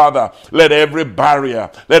 my Father, let every barrier,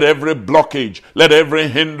 let every blockage, let every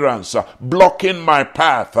hindrance blocking my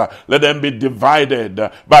path, let them be divided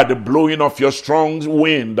by the blowing of your strong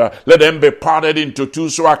wind. Let them be parted into two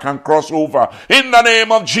so I can cross over. In the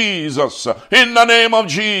name of Jesus. In the name of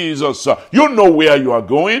Jesus. You know where you are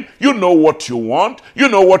going. You know what you want. You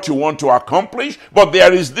know what you want to accomplish. But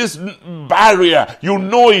there is this barrier. You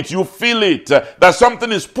know it. You feel it. That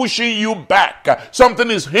something is pushing you back.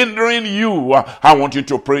 Something is hindering you. I want you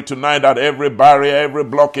to pray tonight that every barrier, every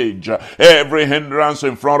blockage, every hindrance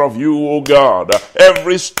in front of you, oh God,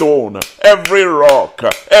 every stone, every rock,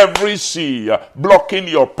 every sea blocking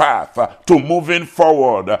your path to moving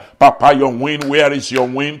forward. Papa, your wind, where is your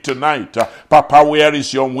wind tonight? Papa, where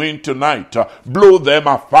is your wind tonight? Blow them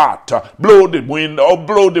apart. Blow the wind, or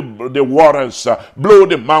blow the waters, blow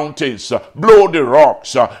the mountains, blow the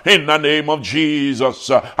rocks. In the name of Jesus,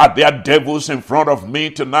 are there devils in front of me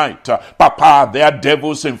tonight? Papa, are there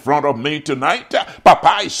devils in front of me tonight? Papa,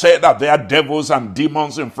 I said that there are devils and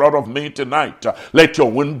demons in front of me tonight. Let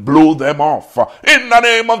your wind blow them off. In the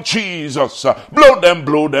name of Jesus, blow them,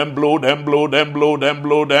 blow them, blow them, blow them, blow them,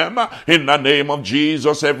 blow them. In the name of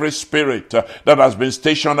Jesus, every spirit that has been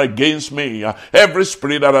stationed against me, every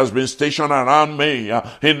spirit that has been stationed around me,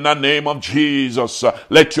 in the name of Jesus,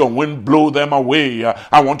 let your wind blow them away.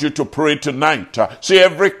 I want you to pray tonight. See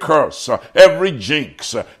every curse, every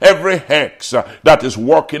jinx, every hex, hex that is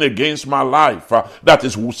working against my life, that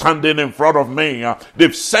is standing in front of me.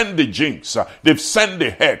 They've sent the jinx, they've sent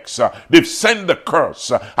the hex, they've sent the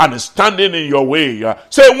curse, and is standing in your way.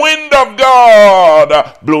 Say, wind of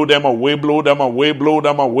God, blow them away, blow them away, blow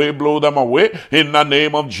them away, blow them away. In the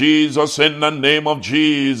name of Jesus, in the name of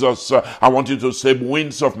Jesus. I want you to say,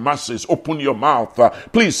 winds of mercies. Open your mouth.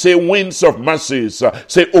 Please say, winds of mercies.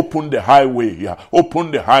 Say, open the highway.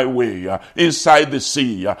 Open the highway. Inside the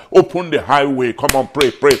sea. Open the highway. Come on,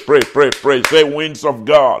 pray, pray, pray, pray, pray. Say, winds of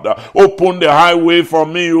God. Open the highway for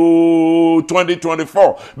me,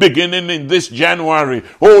 2024. Beginning in this January.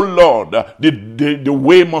 Oh Lord, the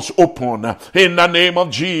way must open. In the name of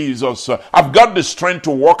Jesus. I've got the strength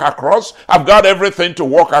to walk across. I've got everything to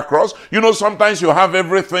walk across. You know, sometimes you have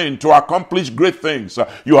everything to accomplish great things.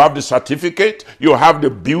 You have the certificate, you have the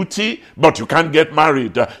beauty, but you can't get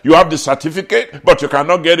married. You have the certificate, but you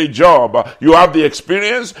cannot get a job. You have the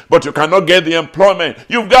experience, but you cannot get the employment.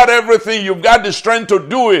 You've got everything, you've got the strength to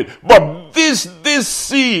do it, but this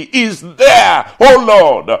sea is there. Oh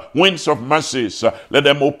Lord, winds of mercies, let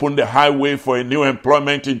them open the highway for a new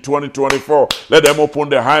employment in 2024. Let them open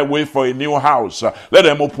the highway for a new house. Let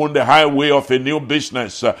them open the highway of a new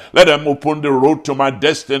business. Let them open the road to my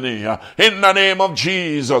destiny. In the name of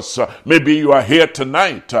Jesus. Maybe you are here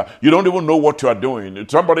tonight. You don't even know what you are doing.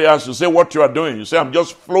 If somebody asks you, say what you are doing. You say, I'm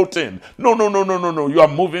just floating. No. You are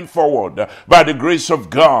moving forward. By the grace of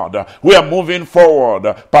God, we are moving forward.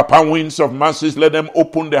 Papa, winds of mercies, let them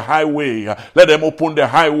open the highway. Let them open the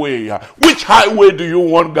highway. Which highway do you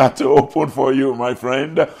want God to open for you, my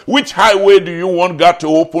friend? Which highway do you want God to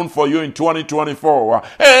open for you in 2024?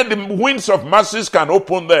 And the winds of mercies can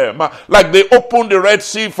open them like they opened the Red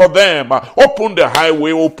Sea for them. Open the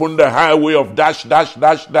highway of dash.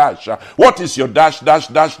 What is your dash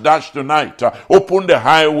tonight? Open the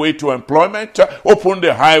highway to employment. Open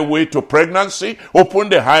the highway to pregnancy. Open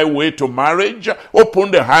the highway to marriage.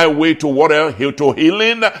 Open the highway to whatever, to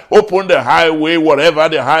healing. Open the highway, whatever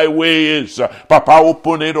the highway is. Papa,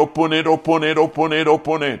 open it.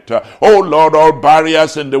 Oh Lord, all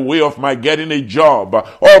barriers in the way of my getting a job,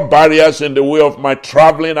 all barriers in the way of my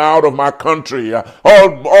traveling out of my country,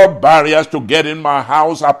 all barriers to getting my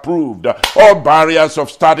house approved, all barriers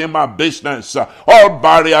of starting my business, all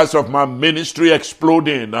barriers of my ministry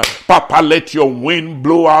exploding. Papa, let your wind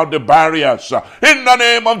blow out the barriers in the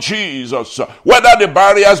name of Jesus. Whether the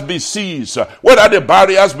barriers be seas, whether the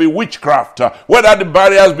barriers be witchcraft, whether the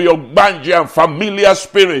barriers be ogbanja and familiar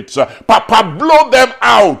spirits, Papa, blow them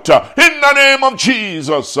out in the name of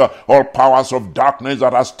Jesus. All powers of darkness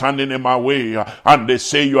that are standing in my way, and they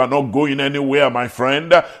say you are not going anywhere, my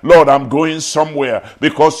friend. Lord, I'm going somewhere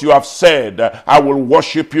because you have said, I will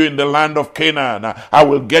worship you in the land of Canaan. I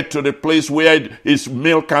will get to the place where it is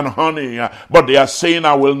milk and honey, but they are saying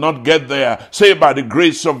I will not get there. Say, by the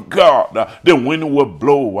grace of God, the wind will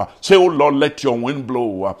blow. Say, oh Lord, let your wind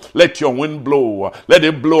blow. Let your wind blow. Let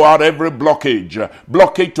it blow out every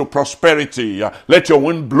blockage to prosperity. Let your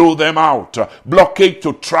wind blow them out. Blockage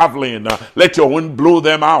to traveling. Let your wind blow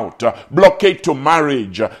them out. Blockage to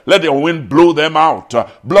marriage. Let your wind blow them out.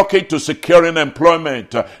 Blockage to securing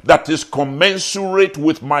employment that is commensurate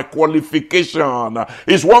with my qualification.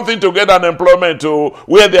 It's one thing to get an employment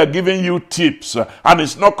where they are giving you tips and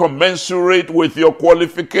it's not commensurate with your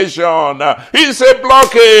qualification. It's a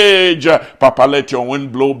blockage. Papa, let your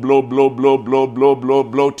wind blow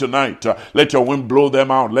tonight. Let your wind blow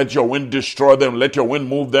them out. Let your wind destroy them. Let your wind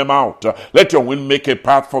move them out. Let your wind make a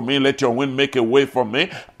path for me. Let your wind make a way for me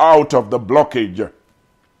out of the blockage.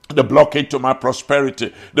 The blockage to my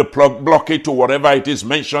prosperity, the blockage to whatever it is,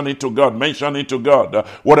 mention it to God.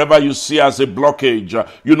 Whatever you see as a blockage,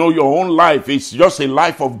 you know your own life is just a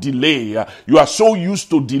life of delay. You are so used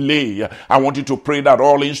to delay. I want you to pray that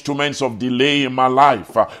all instruments of delay in my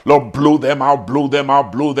life, Lord, blow them out.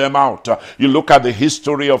 You look at the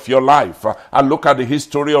history of your life. I look at the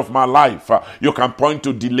history of my life. You can point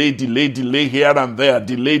to delay here and there.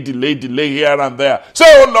 Delay here and there. Say,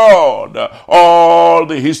 oh Lord, all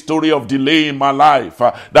the history of delay in my life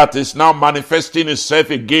that is now manifesting itself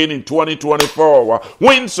again in 2024.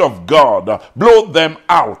 Winds of God, blow them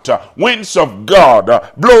out. Winds of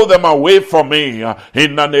God, blow them away from me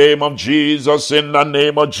in the name of Jesus. In the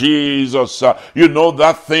name of Jesus. You know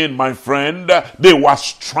that thing, my friend. They were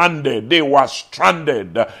stranded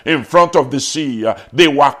in front of the sea. They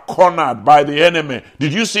were cornered by the enemy.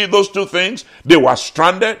 Did you see those two things? They were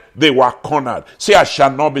stranded, they were cornered. Say, I shall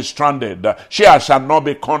not be stranded. Say, I shall not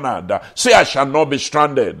be cornered. cornered. Say, I shall not be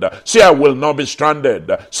stranded. Say, I will not be stranded.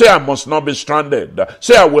 Say, I must not be stranded.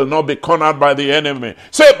 Say, I will not be cornered by the enemy.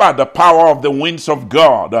 Say, by the power of the winds of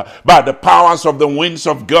God, by the powers of the winds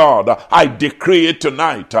of God, I decree it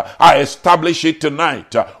tonight. I establish it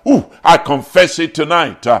tonight. I confess it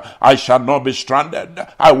tonight. I shall not be stranded.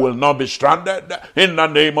 I will not be stranded. In the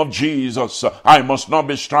name of Jesus, I must not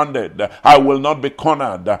be stranded. I will not be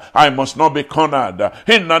cornered. I must not be cornered.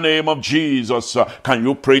 In the name of Jesus, can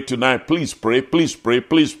you pray tonight? Please pray, please pray,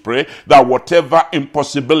 please pray that whatever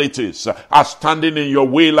impossibilities are standing in your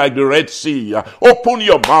way like the Red Sea, open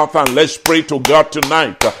your mouth and let's pray to God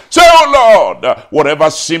tonight. Say, oh Lord, whatever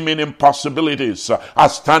seeming impossibilities are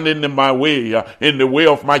standing in my way, in the way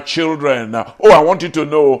of my children. Oh, I want you to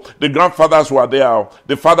know the grandfathers were there,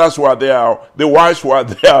 the fathers were there, the wives were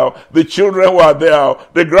there, the children were there,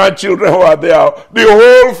 the grandchildren were there, the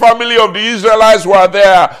whole family of the Israelites were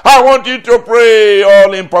there. I want you to pray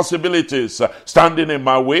all impossibilities standing in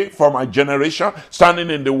my way for my generation, standing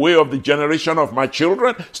in the way of the generation of my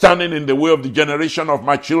children, standing in the way of the generation of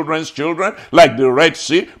my children's children, like the Red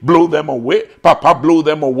Sea. Blow them away. Papa, blow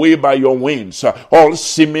them away by your winds. All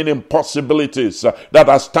seeming impossibilities that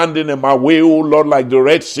are standing in my way, oh Lord, like the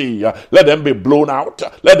Red Sea, let them be blown out.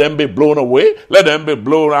 Let them be blown away. Let them be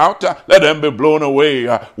blown out. Let them be blown away.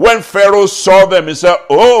 When Pharaoh saw them, he said,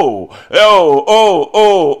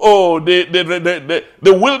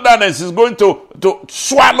 the wilderness is going to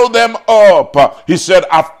swallow them up. He said,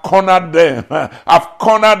 I've cornered them. I've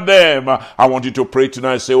cornered them. I want you to pray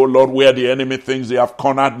tonight. Say, oh Lord, where the enemy thinks they have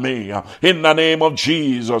cornered me, in the name of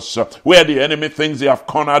Jesus, where the enemy thinks they have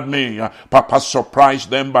cornered me, Papa, surprise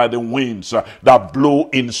them by the winds that blow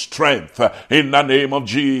in strength, in the name of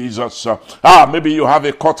Jesus. Maybe you have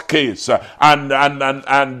a court case, and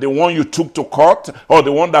the one you took to court, or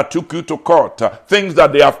the one that took you to court, things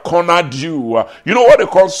that they have cornered you. You know what they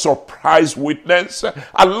call surprise witness?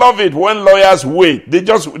 I love it when lawyers wait. The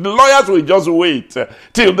lawyers will just wait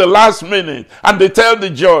till the last minute, and they tell the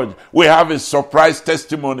judge, we have a surprise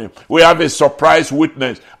testimony, we have a surprise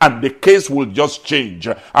witness, and the case will just change.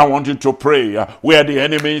 I want you to pray where the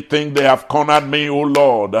enemy think they have cornered me, oh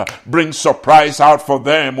Lord, bring surprise out for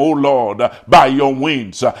them, oh Lord, by your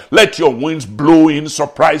winds. Let your winds blow in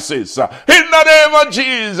surprises. In the name of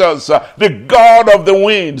Jesus, the God of the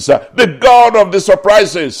winds, the God of the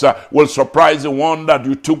surprises, will surprise the one that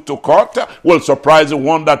you took to court, will surprise the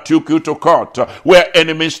one that took you to court, where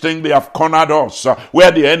enemies think they have cornered us,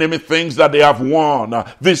 where the enemy thinks that they have won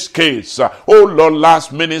this case. Oh Lord,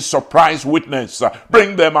 last minute surprise witness,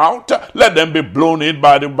 bring them out. Let them be blown in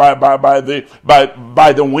by the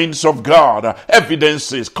winds of God.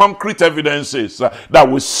 Evidences, concrete evidences that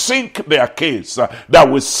will sink their case. That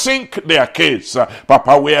will sink their case.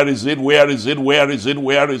 Papa, where is it? Where is it? Where is it?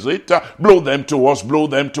 Where is it? Blow them to us. Blow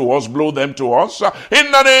them to us. Blow them to us.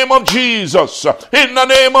 In the name of Jesus. In the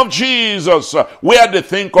name of Jesus. Where they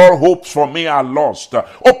think all hopes for me are lost.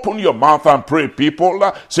 Open your mouth and pray,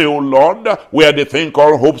 people. Say, oh Lord, where they think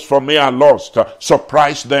all hopes for me are lost,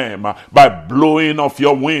 surprise them by blowing of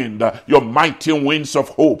your wind, your mighty winds of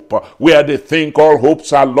hope. Where they think all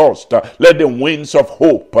hopes are lost, let the winds of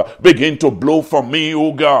hope begin to blow for me,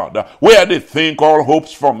 oh God. Where they think all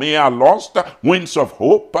hopes for me are lost, winds of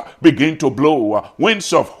hope begin to blow.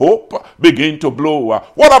 Winds of hope begin to blow.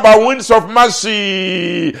 What about winds of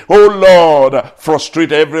mercy? Oh Lord,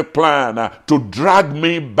 frustrate every plan to drag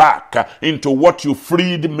me back into what you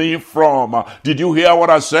freed me from. Did you hear what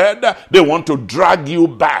I said? They want to drag you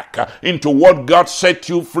back into what God set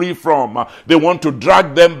you free from. They want to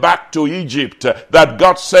drag them back to Egypt that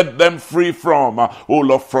God set them free from. Oh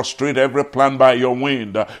Lord, frustrate every plan by your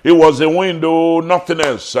wind. It was the wind, oh, nothing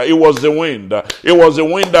else. It was the wind. It was the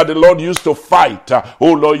wind that the Lord used to fight.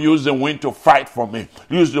 Oh Lord, use the wind to fight for me.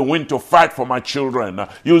 Use the wind to fight for my children.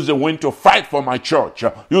 Use the wind to fight for my church.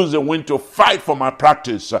 Use the wind to fight for my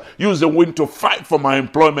practice. Use the wind to fight for my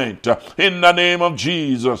employment. In the name of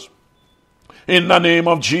Jesus. In the name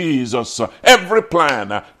of Jesus, every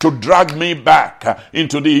plan to drag me back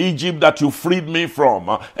into the Egypt that you freed me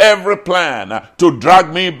from, every plan to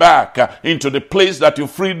drag me back into the place that you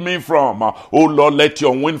freed me from, oh Lord, let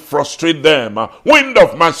your wind frustrate them. Wind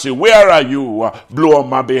of mercy, where are you? Blow on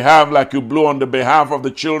my behalf like you blew on the behalf of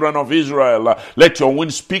the children of Israel. Let your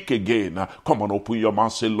wind speak again. Come on, open your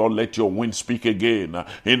mouth, say, Lord, let your wind speak again.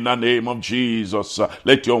 In the name of Jesus,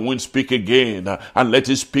 let your wind speak again, and let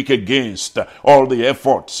it speak against all the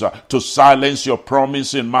efforts to silence your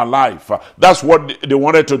promise in my life. That's what they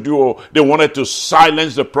wanted to do. They wanted to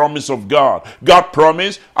silence the promise of God. God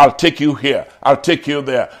promised, I'll take you here, I'll take you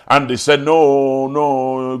there. And they said,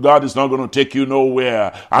 no, God is not going to take you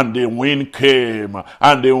nowhere. And the wind came,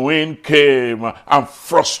 and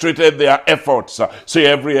frustrated their efforts. See,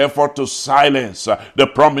 every effort to silence the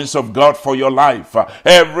promise of God for your life,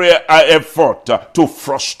 every effort to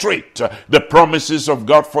frustrate the promises of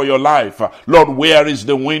God for your life. Lord, where is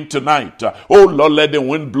the wind tonight? Oh Lord, let the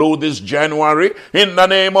wind blow this January in the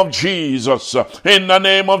name of Jesus. In the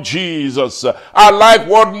name of Jesus. I like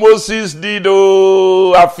what Moses did.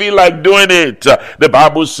 Oh, I feel like doing it. The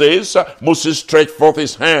Bible says Moses stretched forth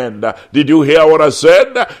his hand. Did you hear what I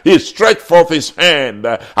said? He stretched forth his hand.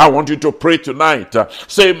 I want you to pray tonight.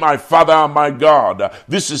 Say, my Father and my God,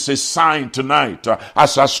 this is a sign tonight.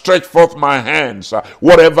 As I stretch forth my hands,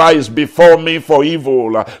 whatever is before me for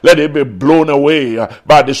evil, let it be blown away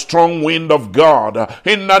by the strong wind of God.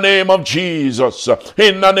 In the name of Jesus.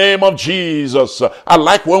 In the name of Jesus. I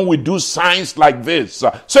like when we do signs like this.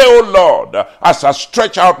 Say, oh Lord, as I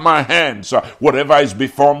stretch out my hands, whatever is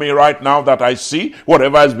before me right now that I see,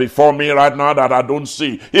 whatever is before me right now that I don't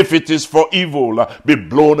see, if it is for evil, be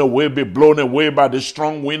blown away by the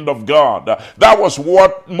strong wind of God. That was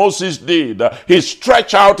what Moses did. He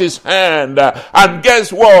stretched out his hand, and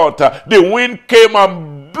guess what? The wind came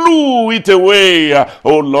and blew it away.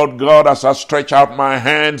 Oh Lord God, as I stretch out my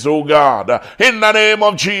hands, oh God, in the name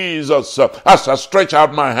of Jesus, as I stretch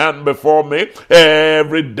out my hand before me,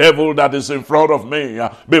 every devil that is in front of me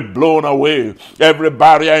be blown away. Every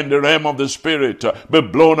barrier in the realm of the spirit be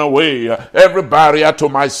blown away. Every barrier to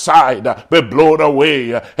my side be blown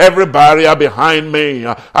away. Every barrier behind me,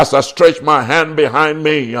 as I stretch my hand behind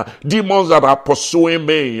me, demons that are pursuing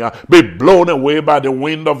me be blown away by the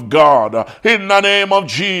wind of God. In the name of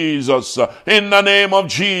Jesus, in the name of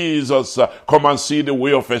Jesus, come and see the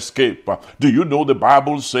way of escape. Do you know the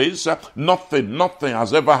Bible says nothing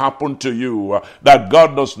has ever happened to you that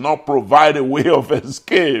God does not provide a way of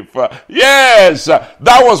escape? Yes,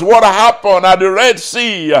 that was what happened at the Red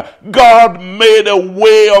Sea. God made a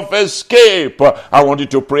way of escape. I want you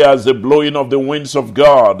to pray as the blowing of the winds of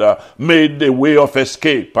God made the way of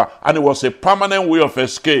escape, and it was a permanent way of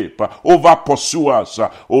escape over pursuers.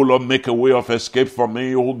 Oh Lord, make a way of escape for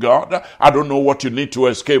me, oh God. I don't know what you need to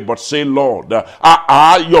escape, but say, Lord,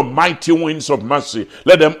 your mighty winds of mercy,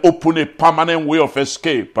 let them open a permanent way of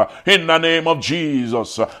escape in the name of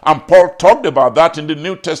Jesus. And Paul talked about that in the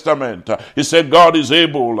New Testament. He said God is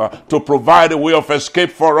able to provide a way of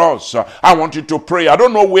escape for us. I want you to pray. I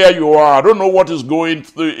don't know where you are. I don't know what is going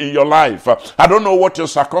through in your life. I don't know what your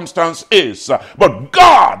circumstance is, but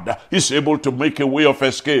God is able to make a way of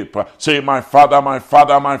escape. Say, my Father, my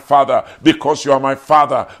Father, my Father, because you are my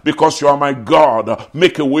Father, because you are my God,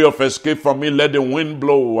 make a way of escape for me. Let the wind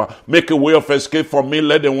blow. Make a way of escape for me.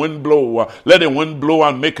 Let the wind blow. Let the wind blow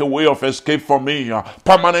and make a way of escape for me.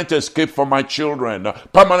 Permanent escape for my children.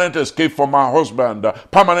 Permanent escape for my husband.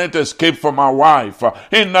 Permanent escape for my wife.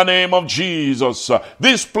 In the name of Jesus.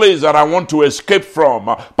 This place that I want to escape from,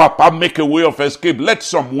 Papa, make a way of escape. Let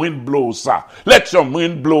some wind blow, sir. Let some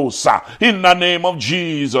wind blow, sir. In the name of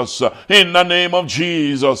Jesus. In the name of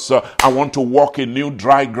Jesus. I want to walk in new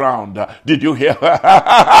dry ground. Did you hear?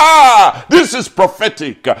 This is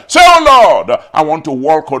prophetic. Say, oh Lord, I want to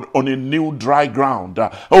walk on a new dry ground.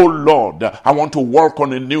 Oh Lord, I want to walk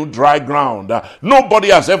on a new dry ground. Nobody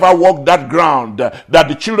has ever walked that ground that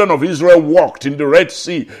the children of Israel walked in the Red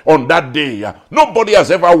Sea on that day. Nobody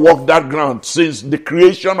has ever walked that ground since the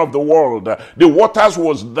creation of the world. The waters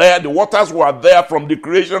was there. The waters were there from the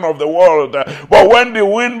creation of the world. But when the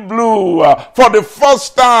wind blew, for the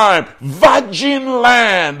first time, virgin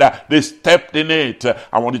land, they stepped in it.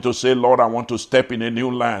 I want you to say, Lord, I want to step in a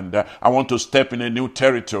new land. I want to step in a new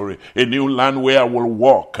territory, a new land where I will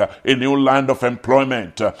walk, a new land of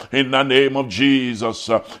employment. In the name of Jesus,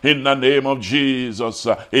 in the name of Jesus,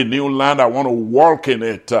 a new land, I want to walk in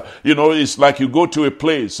it. You know, it's like you go to a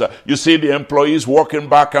place, you see the employees walking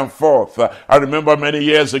back and forth. I remember many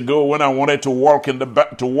years ago when I wanted to walk in the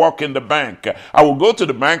bank. I would go to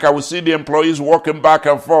the bank, I would see the employees walking back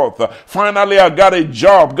and forth. Finally, I got a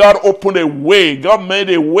job. God opened a way. God made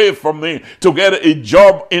a way for me to get a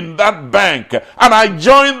job in that bank. And I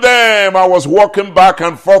joined them. I was walking back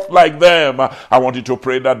and forth like them. I want you to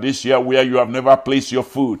pray that this year where you have never placed your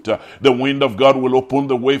foot, the wind of God will open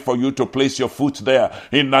the way for you to place your foot there.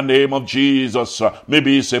 In the name of Jesus.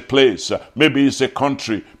 Maybe it's a place. Maybe it's a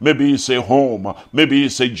country. Maybe it's a home. Maybe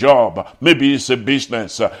it's a job. Maybe it's a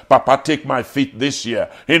business. Papa, take my feet this year.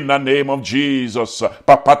 In the name of Jesus.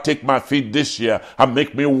 Papa, take my feet this year. and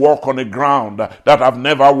make me walk on a ground that I've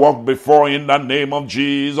never walked before in the name of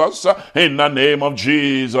Jesus. In the name of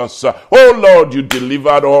Jesus. Oh Lord, you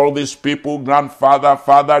delivered all these people, grandfather,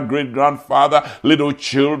 father, great-grandfather, little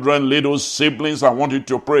children, little siblings. I want you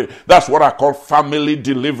to pray. That's what I call family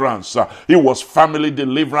deliverance. It was family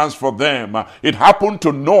deliverance for them. It happened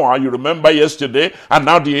to Noah, you remember yesterday, and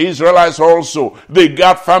now the Israelites also, they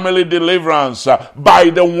got family deliverance by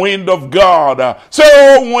the wind of God. Say,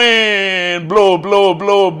 oh wind, blow, blow,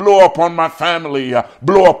 blow, blow upon my family,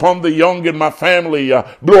 blow upon the young in my family,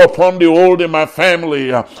 blow upon the old in my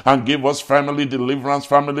family, and give us family deliverance,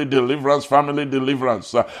 family deliverance, family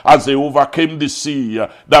deliverance. As they overcame the sea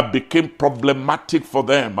that became problematic for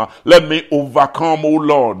them, let me overcome, oh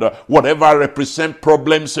Lord, whatever represent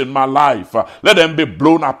problems in my life. Let them be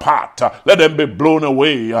blown apart. Let them be blown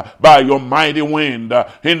away by your mighty wind.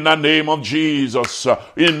 In the name of Jesus.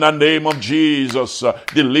 In the name of Jesus.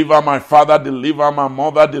 Deliver my father, deliver my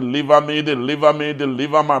mother, deliver me, deliver me,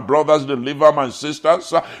 deliver my brothers, deliver my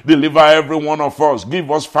sisters, deliver every one of us. Give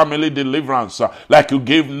us family deliverance like you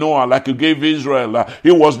gave Noah, like you gave Israel.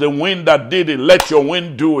 It was the wind that did it. Let your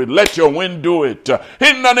wind do it. Let your wind do it.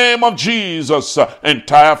 In the name of Jesus.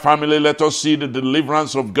 Entire family, let us see the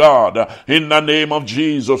deliverance of God. In the name of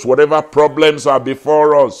Jesus. Whatever problems are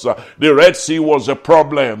before us. The Red Sea was a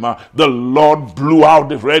problem. The Lord blew out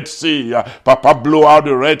the Red Sea. Papa blew out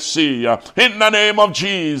the Red Sea. In the name of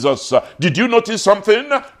Jesus. Did you notice something?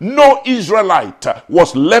 No Israelite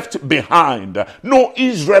was left behind. No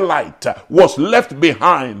Israelite was left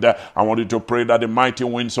behind. I want you to pray that the mighty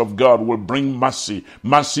winds of God will bring mercy,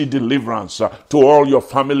 deliverance to all your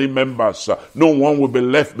family members. No one will be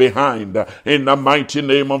left behind. In the mighty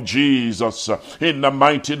name of Jesus. In the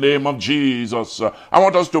mighty name of Jesus. I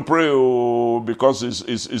want us to pray because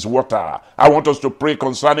it's water. I want us to pray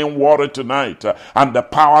concerning water tonight and the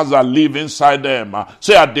powers that live inside them.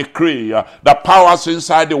 Say, I decree the powers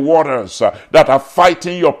inside the waters that are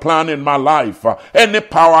fighting your plan in my life. Any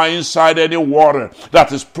power inside any water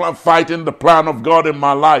that is fighting the plan of God in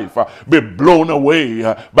my life be blown away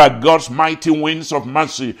by God's mighty winds of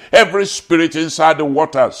mercy. Every spirit inside the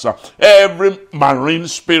waters, every marine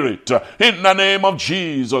spirit, in the name of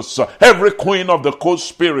Jesus, every queen of the coast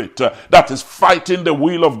spirit that is fighting the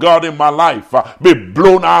will of God in my life be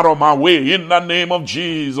blown out of my way in the name of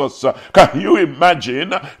Jesus. Can you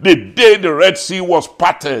imagine the day the Red Sea was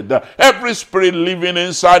parted? Every spirit living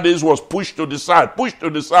inside this was pushed to the side,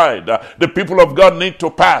 The people of God need to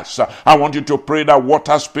pass. I want you to pray that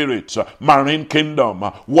water spirits, marine kingdom,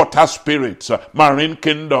 water spirits, marine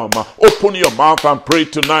kingdom. Open your mouth and pray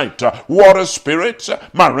tonight. Water spirits,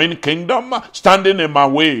 marine kingdom, standing in my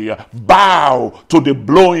way, bow to the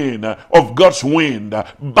blowing of God's wind.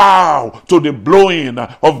 Bow to the blowing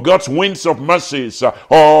of God's winds of mercies.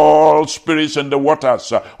 All spirits in the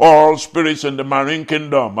waters, all spirits in the marine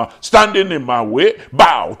kingdom, standing in my way,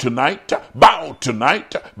 bow tonight, bow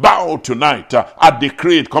tonight, bow tonight. I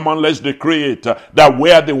decree it. Come on, let's decree it. That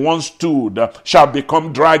where the one stood shall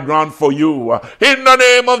become dry ground for you. In the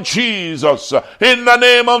name of Jesus. In the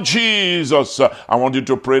name of Jesus. I want you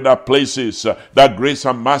to pray that places that grace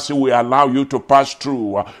and mercy will allow you to pass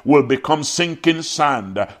through will become sinking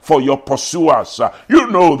sand for your pursuers. You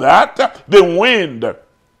know that the wind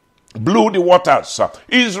blew the waters.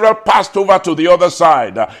 Israel passed over to the other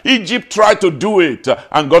side. Egypt tried to do it,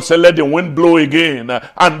 and God said, let the wind blow again.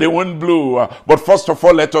 And the wind blew. But first of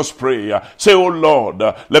all, let us pray. Say, oh Lord,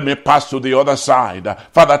 let me pass to the other side.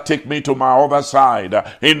 Father, take me to my other side.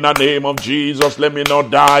 In the name of Jesus, let me not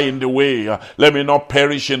die in the way. Let me not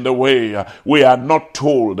perish in the way. We are not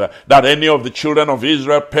told that any of the children of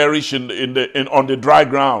Israel perished on the dry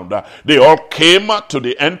ground. They all came to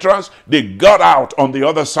the entrance. They got out on the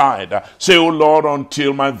other side. Say, oh Lord,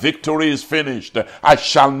 until my victory is finished, I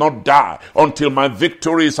shall not die. Until my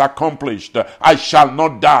victory is accomplished, I shall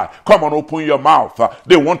not die. Come on, open your mouth.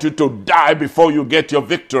 They want you to die before you get your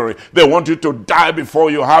victory. They want you to die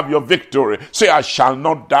before you have your victory. Say, I shall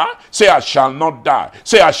not die. Say, I shall not die.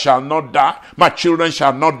 Say, I shall not die. My children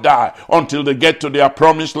shall not die until they get to their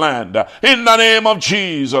promised land. In the name of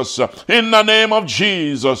Jesus. In the name of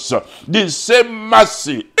Jesus. The same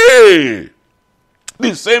mercy. Hey!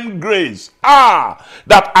 The same grace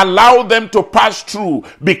that allowed them to pass through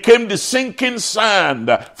became the sinking sand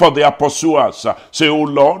for their pursuers. Say, oh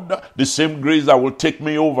Lord, the same grace that will take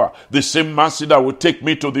me over, the same mercy that will take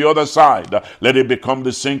me to the other side, let it become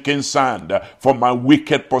the sinking sand for my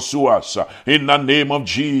wicked pursuers. In the name of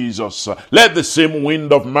Jesus, let the same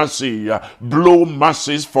wind of mercy blow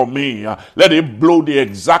mercies for me. Let it blow the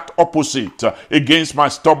exact opposite against my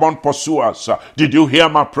stubborn pursuers. Did you hear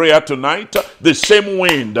my prayer tonight? The same same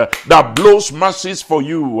wind that blows mercies for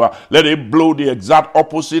you, let it blow the exact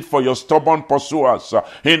opposite for your stubborn pursuers.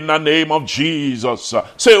 In the name of Jesus.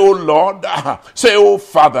 Say, oh Lord, say, oh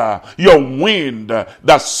Father, your wind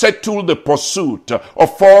that settled the pursuit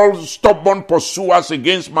of all stubborn pursuers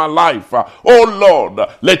against my life. Oh Lord,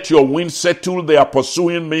 let your wind settle their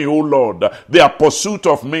pursuing me, oh Lord. Their pursuit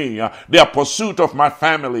of me, their pursuit of my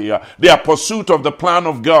family, their pursuit of the plan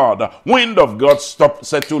of God. Wind of God, stop,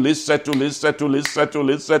 settle it, settle it, settle it, settle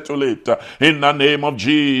it, settle it. In the name of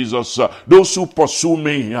Jesus. Those who pursue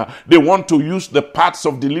me, they want to use the paths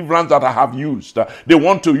of deliverance that I have used. They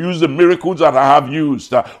want to use the miracles that I have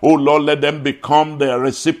used. Oh Lord, let them become the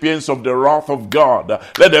recipients of the wrath of God.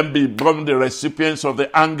 Let them become the recipients of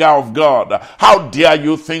the anger of God. How dare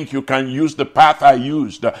you think you can use the path I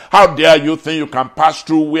used? How dare you think you can pass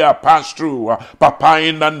through where I passed through? Papa,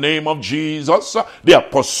 in the name of Jesus, they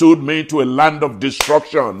have pursued me to a land of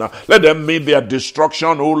destruction. Let them meet their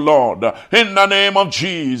destruction, oh Lord. In the name of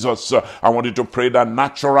Jesus, I want you to pray that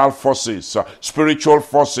natural forces, spiritual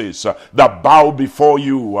forces that bow before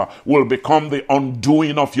you will become the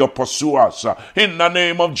undoing of your pursuers. In the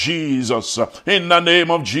name of Jesus, in the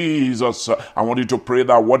name of Jesus, I want you to pray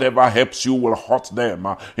that whatever helps you will hurt them.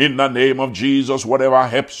 In the name of Jesus, whatever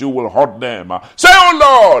helps you will hurt them. Say,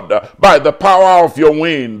 oh Lord, by the power of your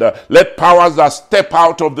wind, let powers that step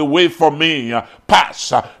out of the way for me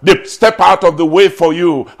pass. They step out of the way for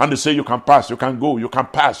you and they say you can pass, you can go, you can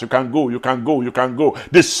pass, you can go, you can go, you can go.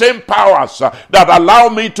 The same powers that allow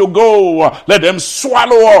me to go, let them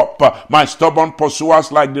swallow up my stubborn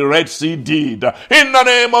pursuers like the Red Sea did. In the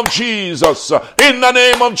name of Jesus, in the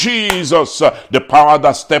name of Jesus, the power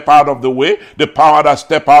that step out of the way, the power that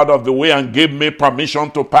step out of the way and give me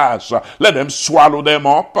permission to pass, let them swallow them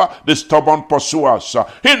up, the stubborn pursuers.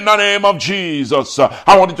 In the name of Jesus,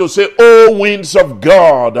 I want you to say, oh winds of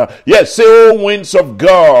God. Yes, say, oh winds of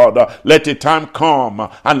God, let a time come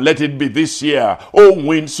and let it be this year. Oh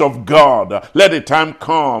winds of God, let a time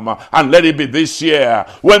come and let it be this year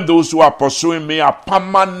when those who are pursuing me are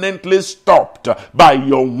permanently stopped by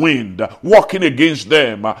your wind, walking against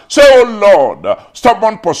them. Say, oh Lord,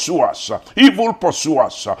 stubborn pursuers, evil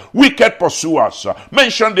pursuers, wicked pursuers,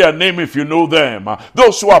 mention their name if you know them.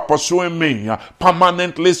 Those who are pursuing me,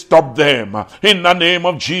 permanently stop them in the name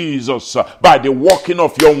of Jesus by the walking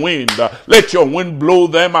of your wind. Let your wind blow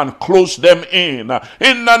them and close them in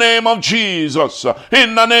the name of Jesus.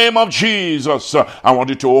 In the name of Jesus, I want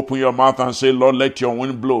you to open your mouth and say, Lord, let your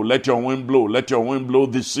wind blow, let your wind blow, let your wind blow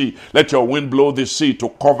the sea, let your wind blow the sea to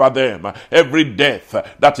cover them. Every death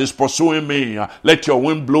that is pursuing me, let your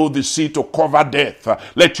wind blow the sea to cover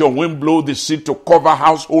death. Let your wind blow the sea to cover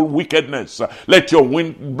household wickedness. Let your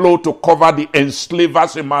wind blow to cover the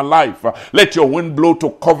enslavers in my life. Let your wind blow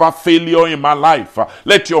to cover failure in my life.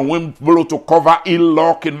 Let your wind blow to cover ill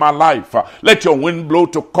luck in my life. Let your wind blow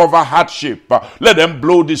to cover hardship. Let them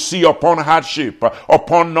blow the sea upon hardship,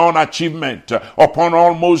 upon non-achievement, upon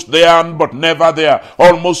almost there but never there,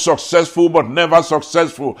 almost successful but never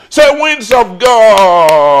successful. Say, winds of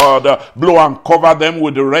God, blow and cover them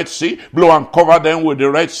with the Red Sea. Blow and cover them with the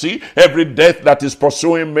Red Sea. Every death that is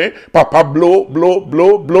pursuing me, Papa, blow, blow,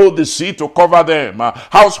 blow, blow the sea to cover them.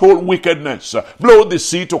 Household wickedness, blow the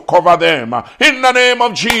sea to cover them. In the name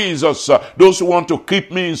of Jesus, those who want to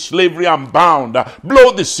keep me in slavery and bound,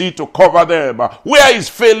 blow the sea to cover them. Where is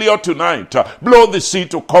failure tonight? Blow the sea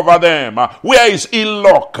to cover them. Where is ill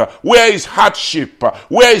luck? Where is hardship?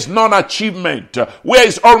 Where is non-achievement? Where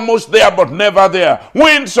is almost there but never there?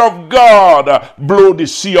 Winds of God, blow the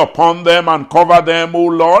sea upon them and cover them, O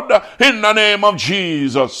Lord, in the name of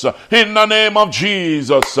Jesus. In the name of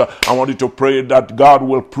Jesus, I want you to pray that God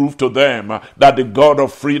will prove to them that the God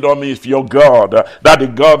of freedom is your God, that the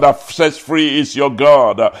God that sets free is your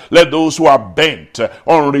God. Let those who are bent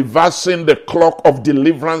on reversing the clock of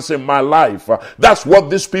deliverance in my life, that's what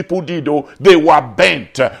these people did. They were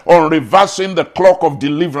bent on reversing the clock of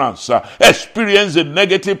deliverance. Experience the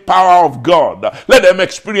negative power of God. Let them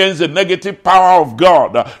experience the negative power of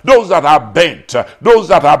God. Those that are bent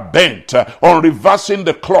on reversing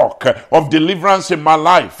the clock of deliverance in my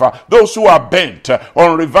life, those who are bent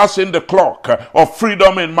on reversing the clock of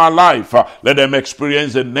freedom in my life, let them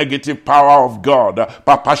experience the negative power of God.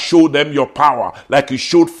 Papa, show them your power like you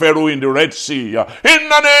showed Pharaoh in the Red Sea. In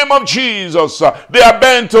the name of Jesus, they are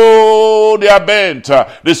bent. Oh, they are bent.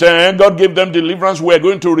 They say, God give them deliverance. We're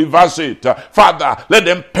going to reverse it. Father, let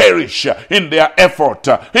them perish in their effort.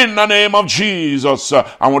 In the name of Jesus,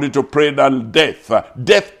 I want you to pray that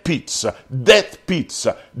death pits,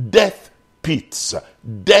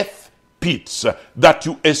 pits that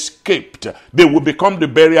you escaped, they will become the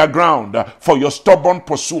burial ground for your stubborn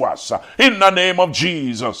pursuers. In the name of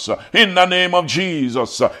Jesus, in the name of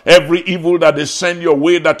Jesus, every evil that they send your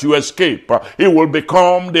way that you escape, it will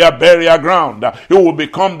become their burial ground. It will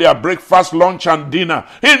become their breakfast, lunch, and dinner.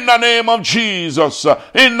 In the name of Jesus,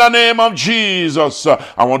 in the name of Jesus.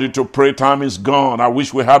 I want you to pray. Time is gone. I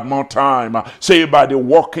wish we had more time. Say, by the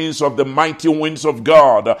workings of the mighty winds of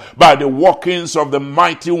God, by the workings of the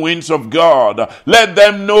mighty winds of God, let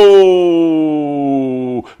them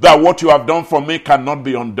know that what you have done for me cannot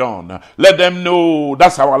be undone. Let them know,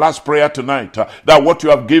 that's our last prayer tonight, that what you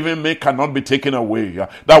have given me cannot be taken away,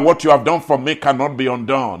 that what you have done for me cannot be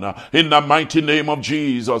undone. In the mighty name of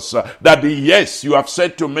Jesus, that the yes you have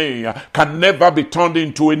said to me can never be turned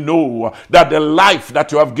into a no, that the life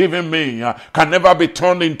that you have given me can never be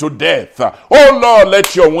turned into death. Oh Lord,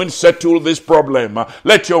 let your wind settle this problem.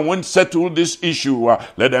 Let your wind settle this issue.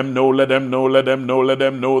 Let them know, let them know, let them know, let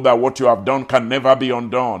them know that what you have done can never be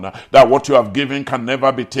undone, that what you have given can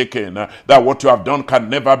never be taken, that what you have done can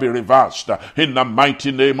never be reversed. In the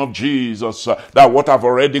mighty name of Jesus, that what I've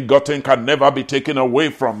already gotten can never be taken away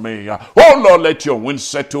from me. Oh Lord, let your wind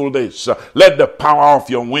settle this. Let the power of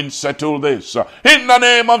your wind settle this. In the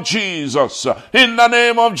name of Jesus, in the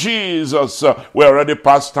name of Jesus. We're already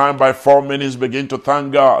past time by 4 minutes. Begin to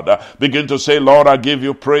thank God. Begin to say, Lord, I give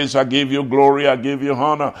you praise, I give you glory, I give you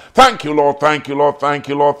honor. Thank you, Lord, thank you, Lord, thank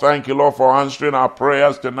you, Lord, thank you, Lord, for answering our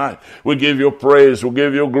prayers tonight. We give you praise, we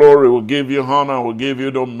give you glory, we give you honor, we give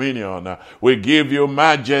you dominion, we give you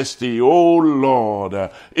majesty, oh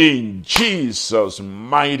Lord. In Jesus'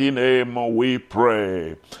 mighty name we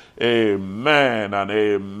pray. Amen and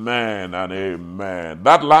amen and amen.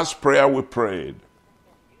 That last prayer we prayed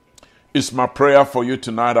is my prayer for you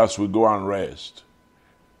tonight as we go and rest.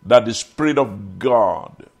 That the Spirit of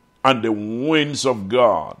God and the winds of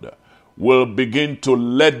God will begin to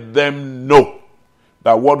let them know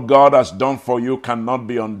that what God has done for you cannot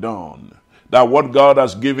be undone, that what God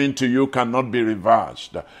has given to you cannot be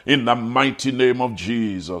reversed. In the mighty name of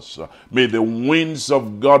Jesus, may the winds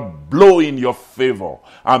of God blow in your favor,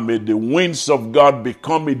 and may the winds of God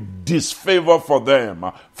become a disfavor for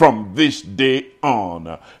them from this day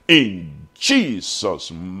on. In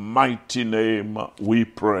Jesus' mighty name we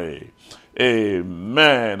pray.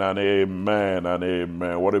 Amen and amen and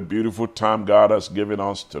amen. What a beautiful time God has given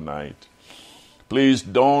us tonight. Please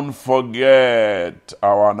don't forget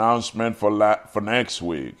our announcement for next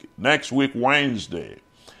week. Next week, Wednesday,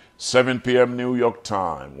 7 p.m. New York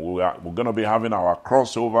time, we're going to be having our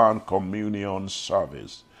crossover and communion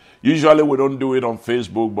service. Usually we don't do it on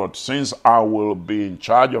Facebook, but since I will be in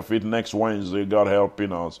charge of it next Wednesday, God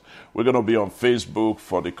helping us, we're going to be on Facebook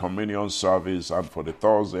for the communion service and for the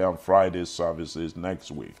Thursday and Friday services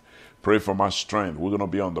next week. Pray for my strength. We're going to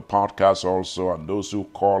be on the podcast also, and those who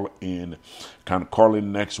call in can call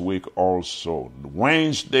in next week also.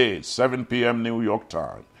 Wednesday, 7 p.m. New York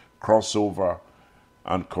time, crossover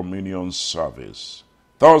and communion service.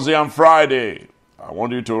 Thursday and Friday, I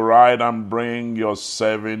want you to write and bring your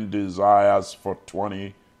 7 desires for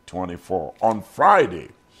 2024. On Friday,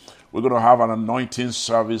 we're going to have an anointing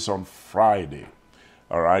service on Friday.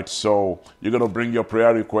 All right, so you're going to bring your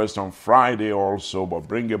prayer request on Friday also, but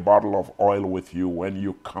bring a bottle of oil with you when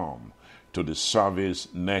you come to the service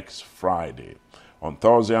next Friday. On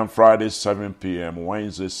Thursday and Friday, 7 p.m.,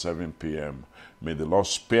 Wednesday, 7 p.m. May the Lord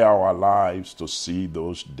spare our lives to see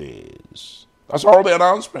those days. That's all the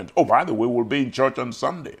announcement. Oh, by the way, we'll be in church on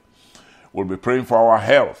Sunday. We'll be praying for our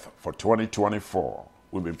health for 2024.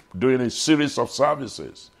 We'll be doing a series of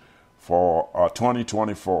services for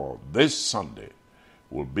 2024. This Sunday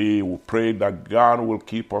we pray that God will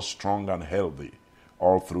keep us strong and healthy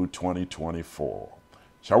all through 2024.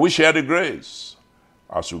 Shall we share the grace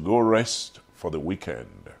as we go rest for the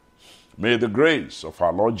weekend? May the grace of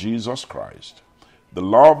our Lord Jesus Christ, the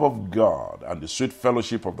love of God, and the sweet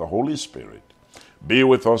fellowship of the Holy Spirit be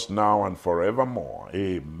with us now and forevermore.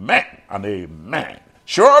 Amen and amen.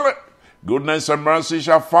 Surely, goodness and mercy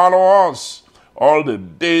shall follow us all the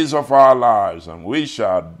days of our lives, and we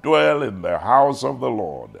shall dwell in the house of the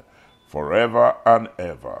Lord forever and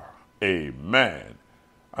ever. Amen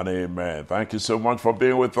and amen. Thank you so much for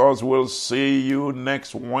being with us. We'll see you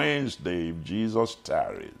next Wednesday if Jesus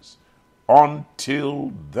tarries.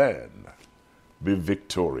 Until then, be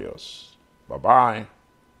victorious. Bye-bye.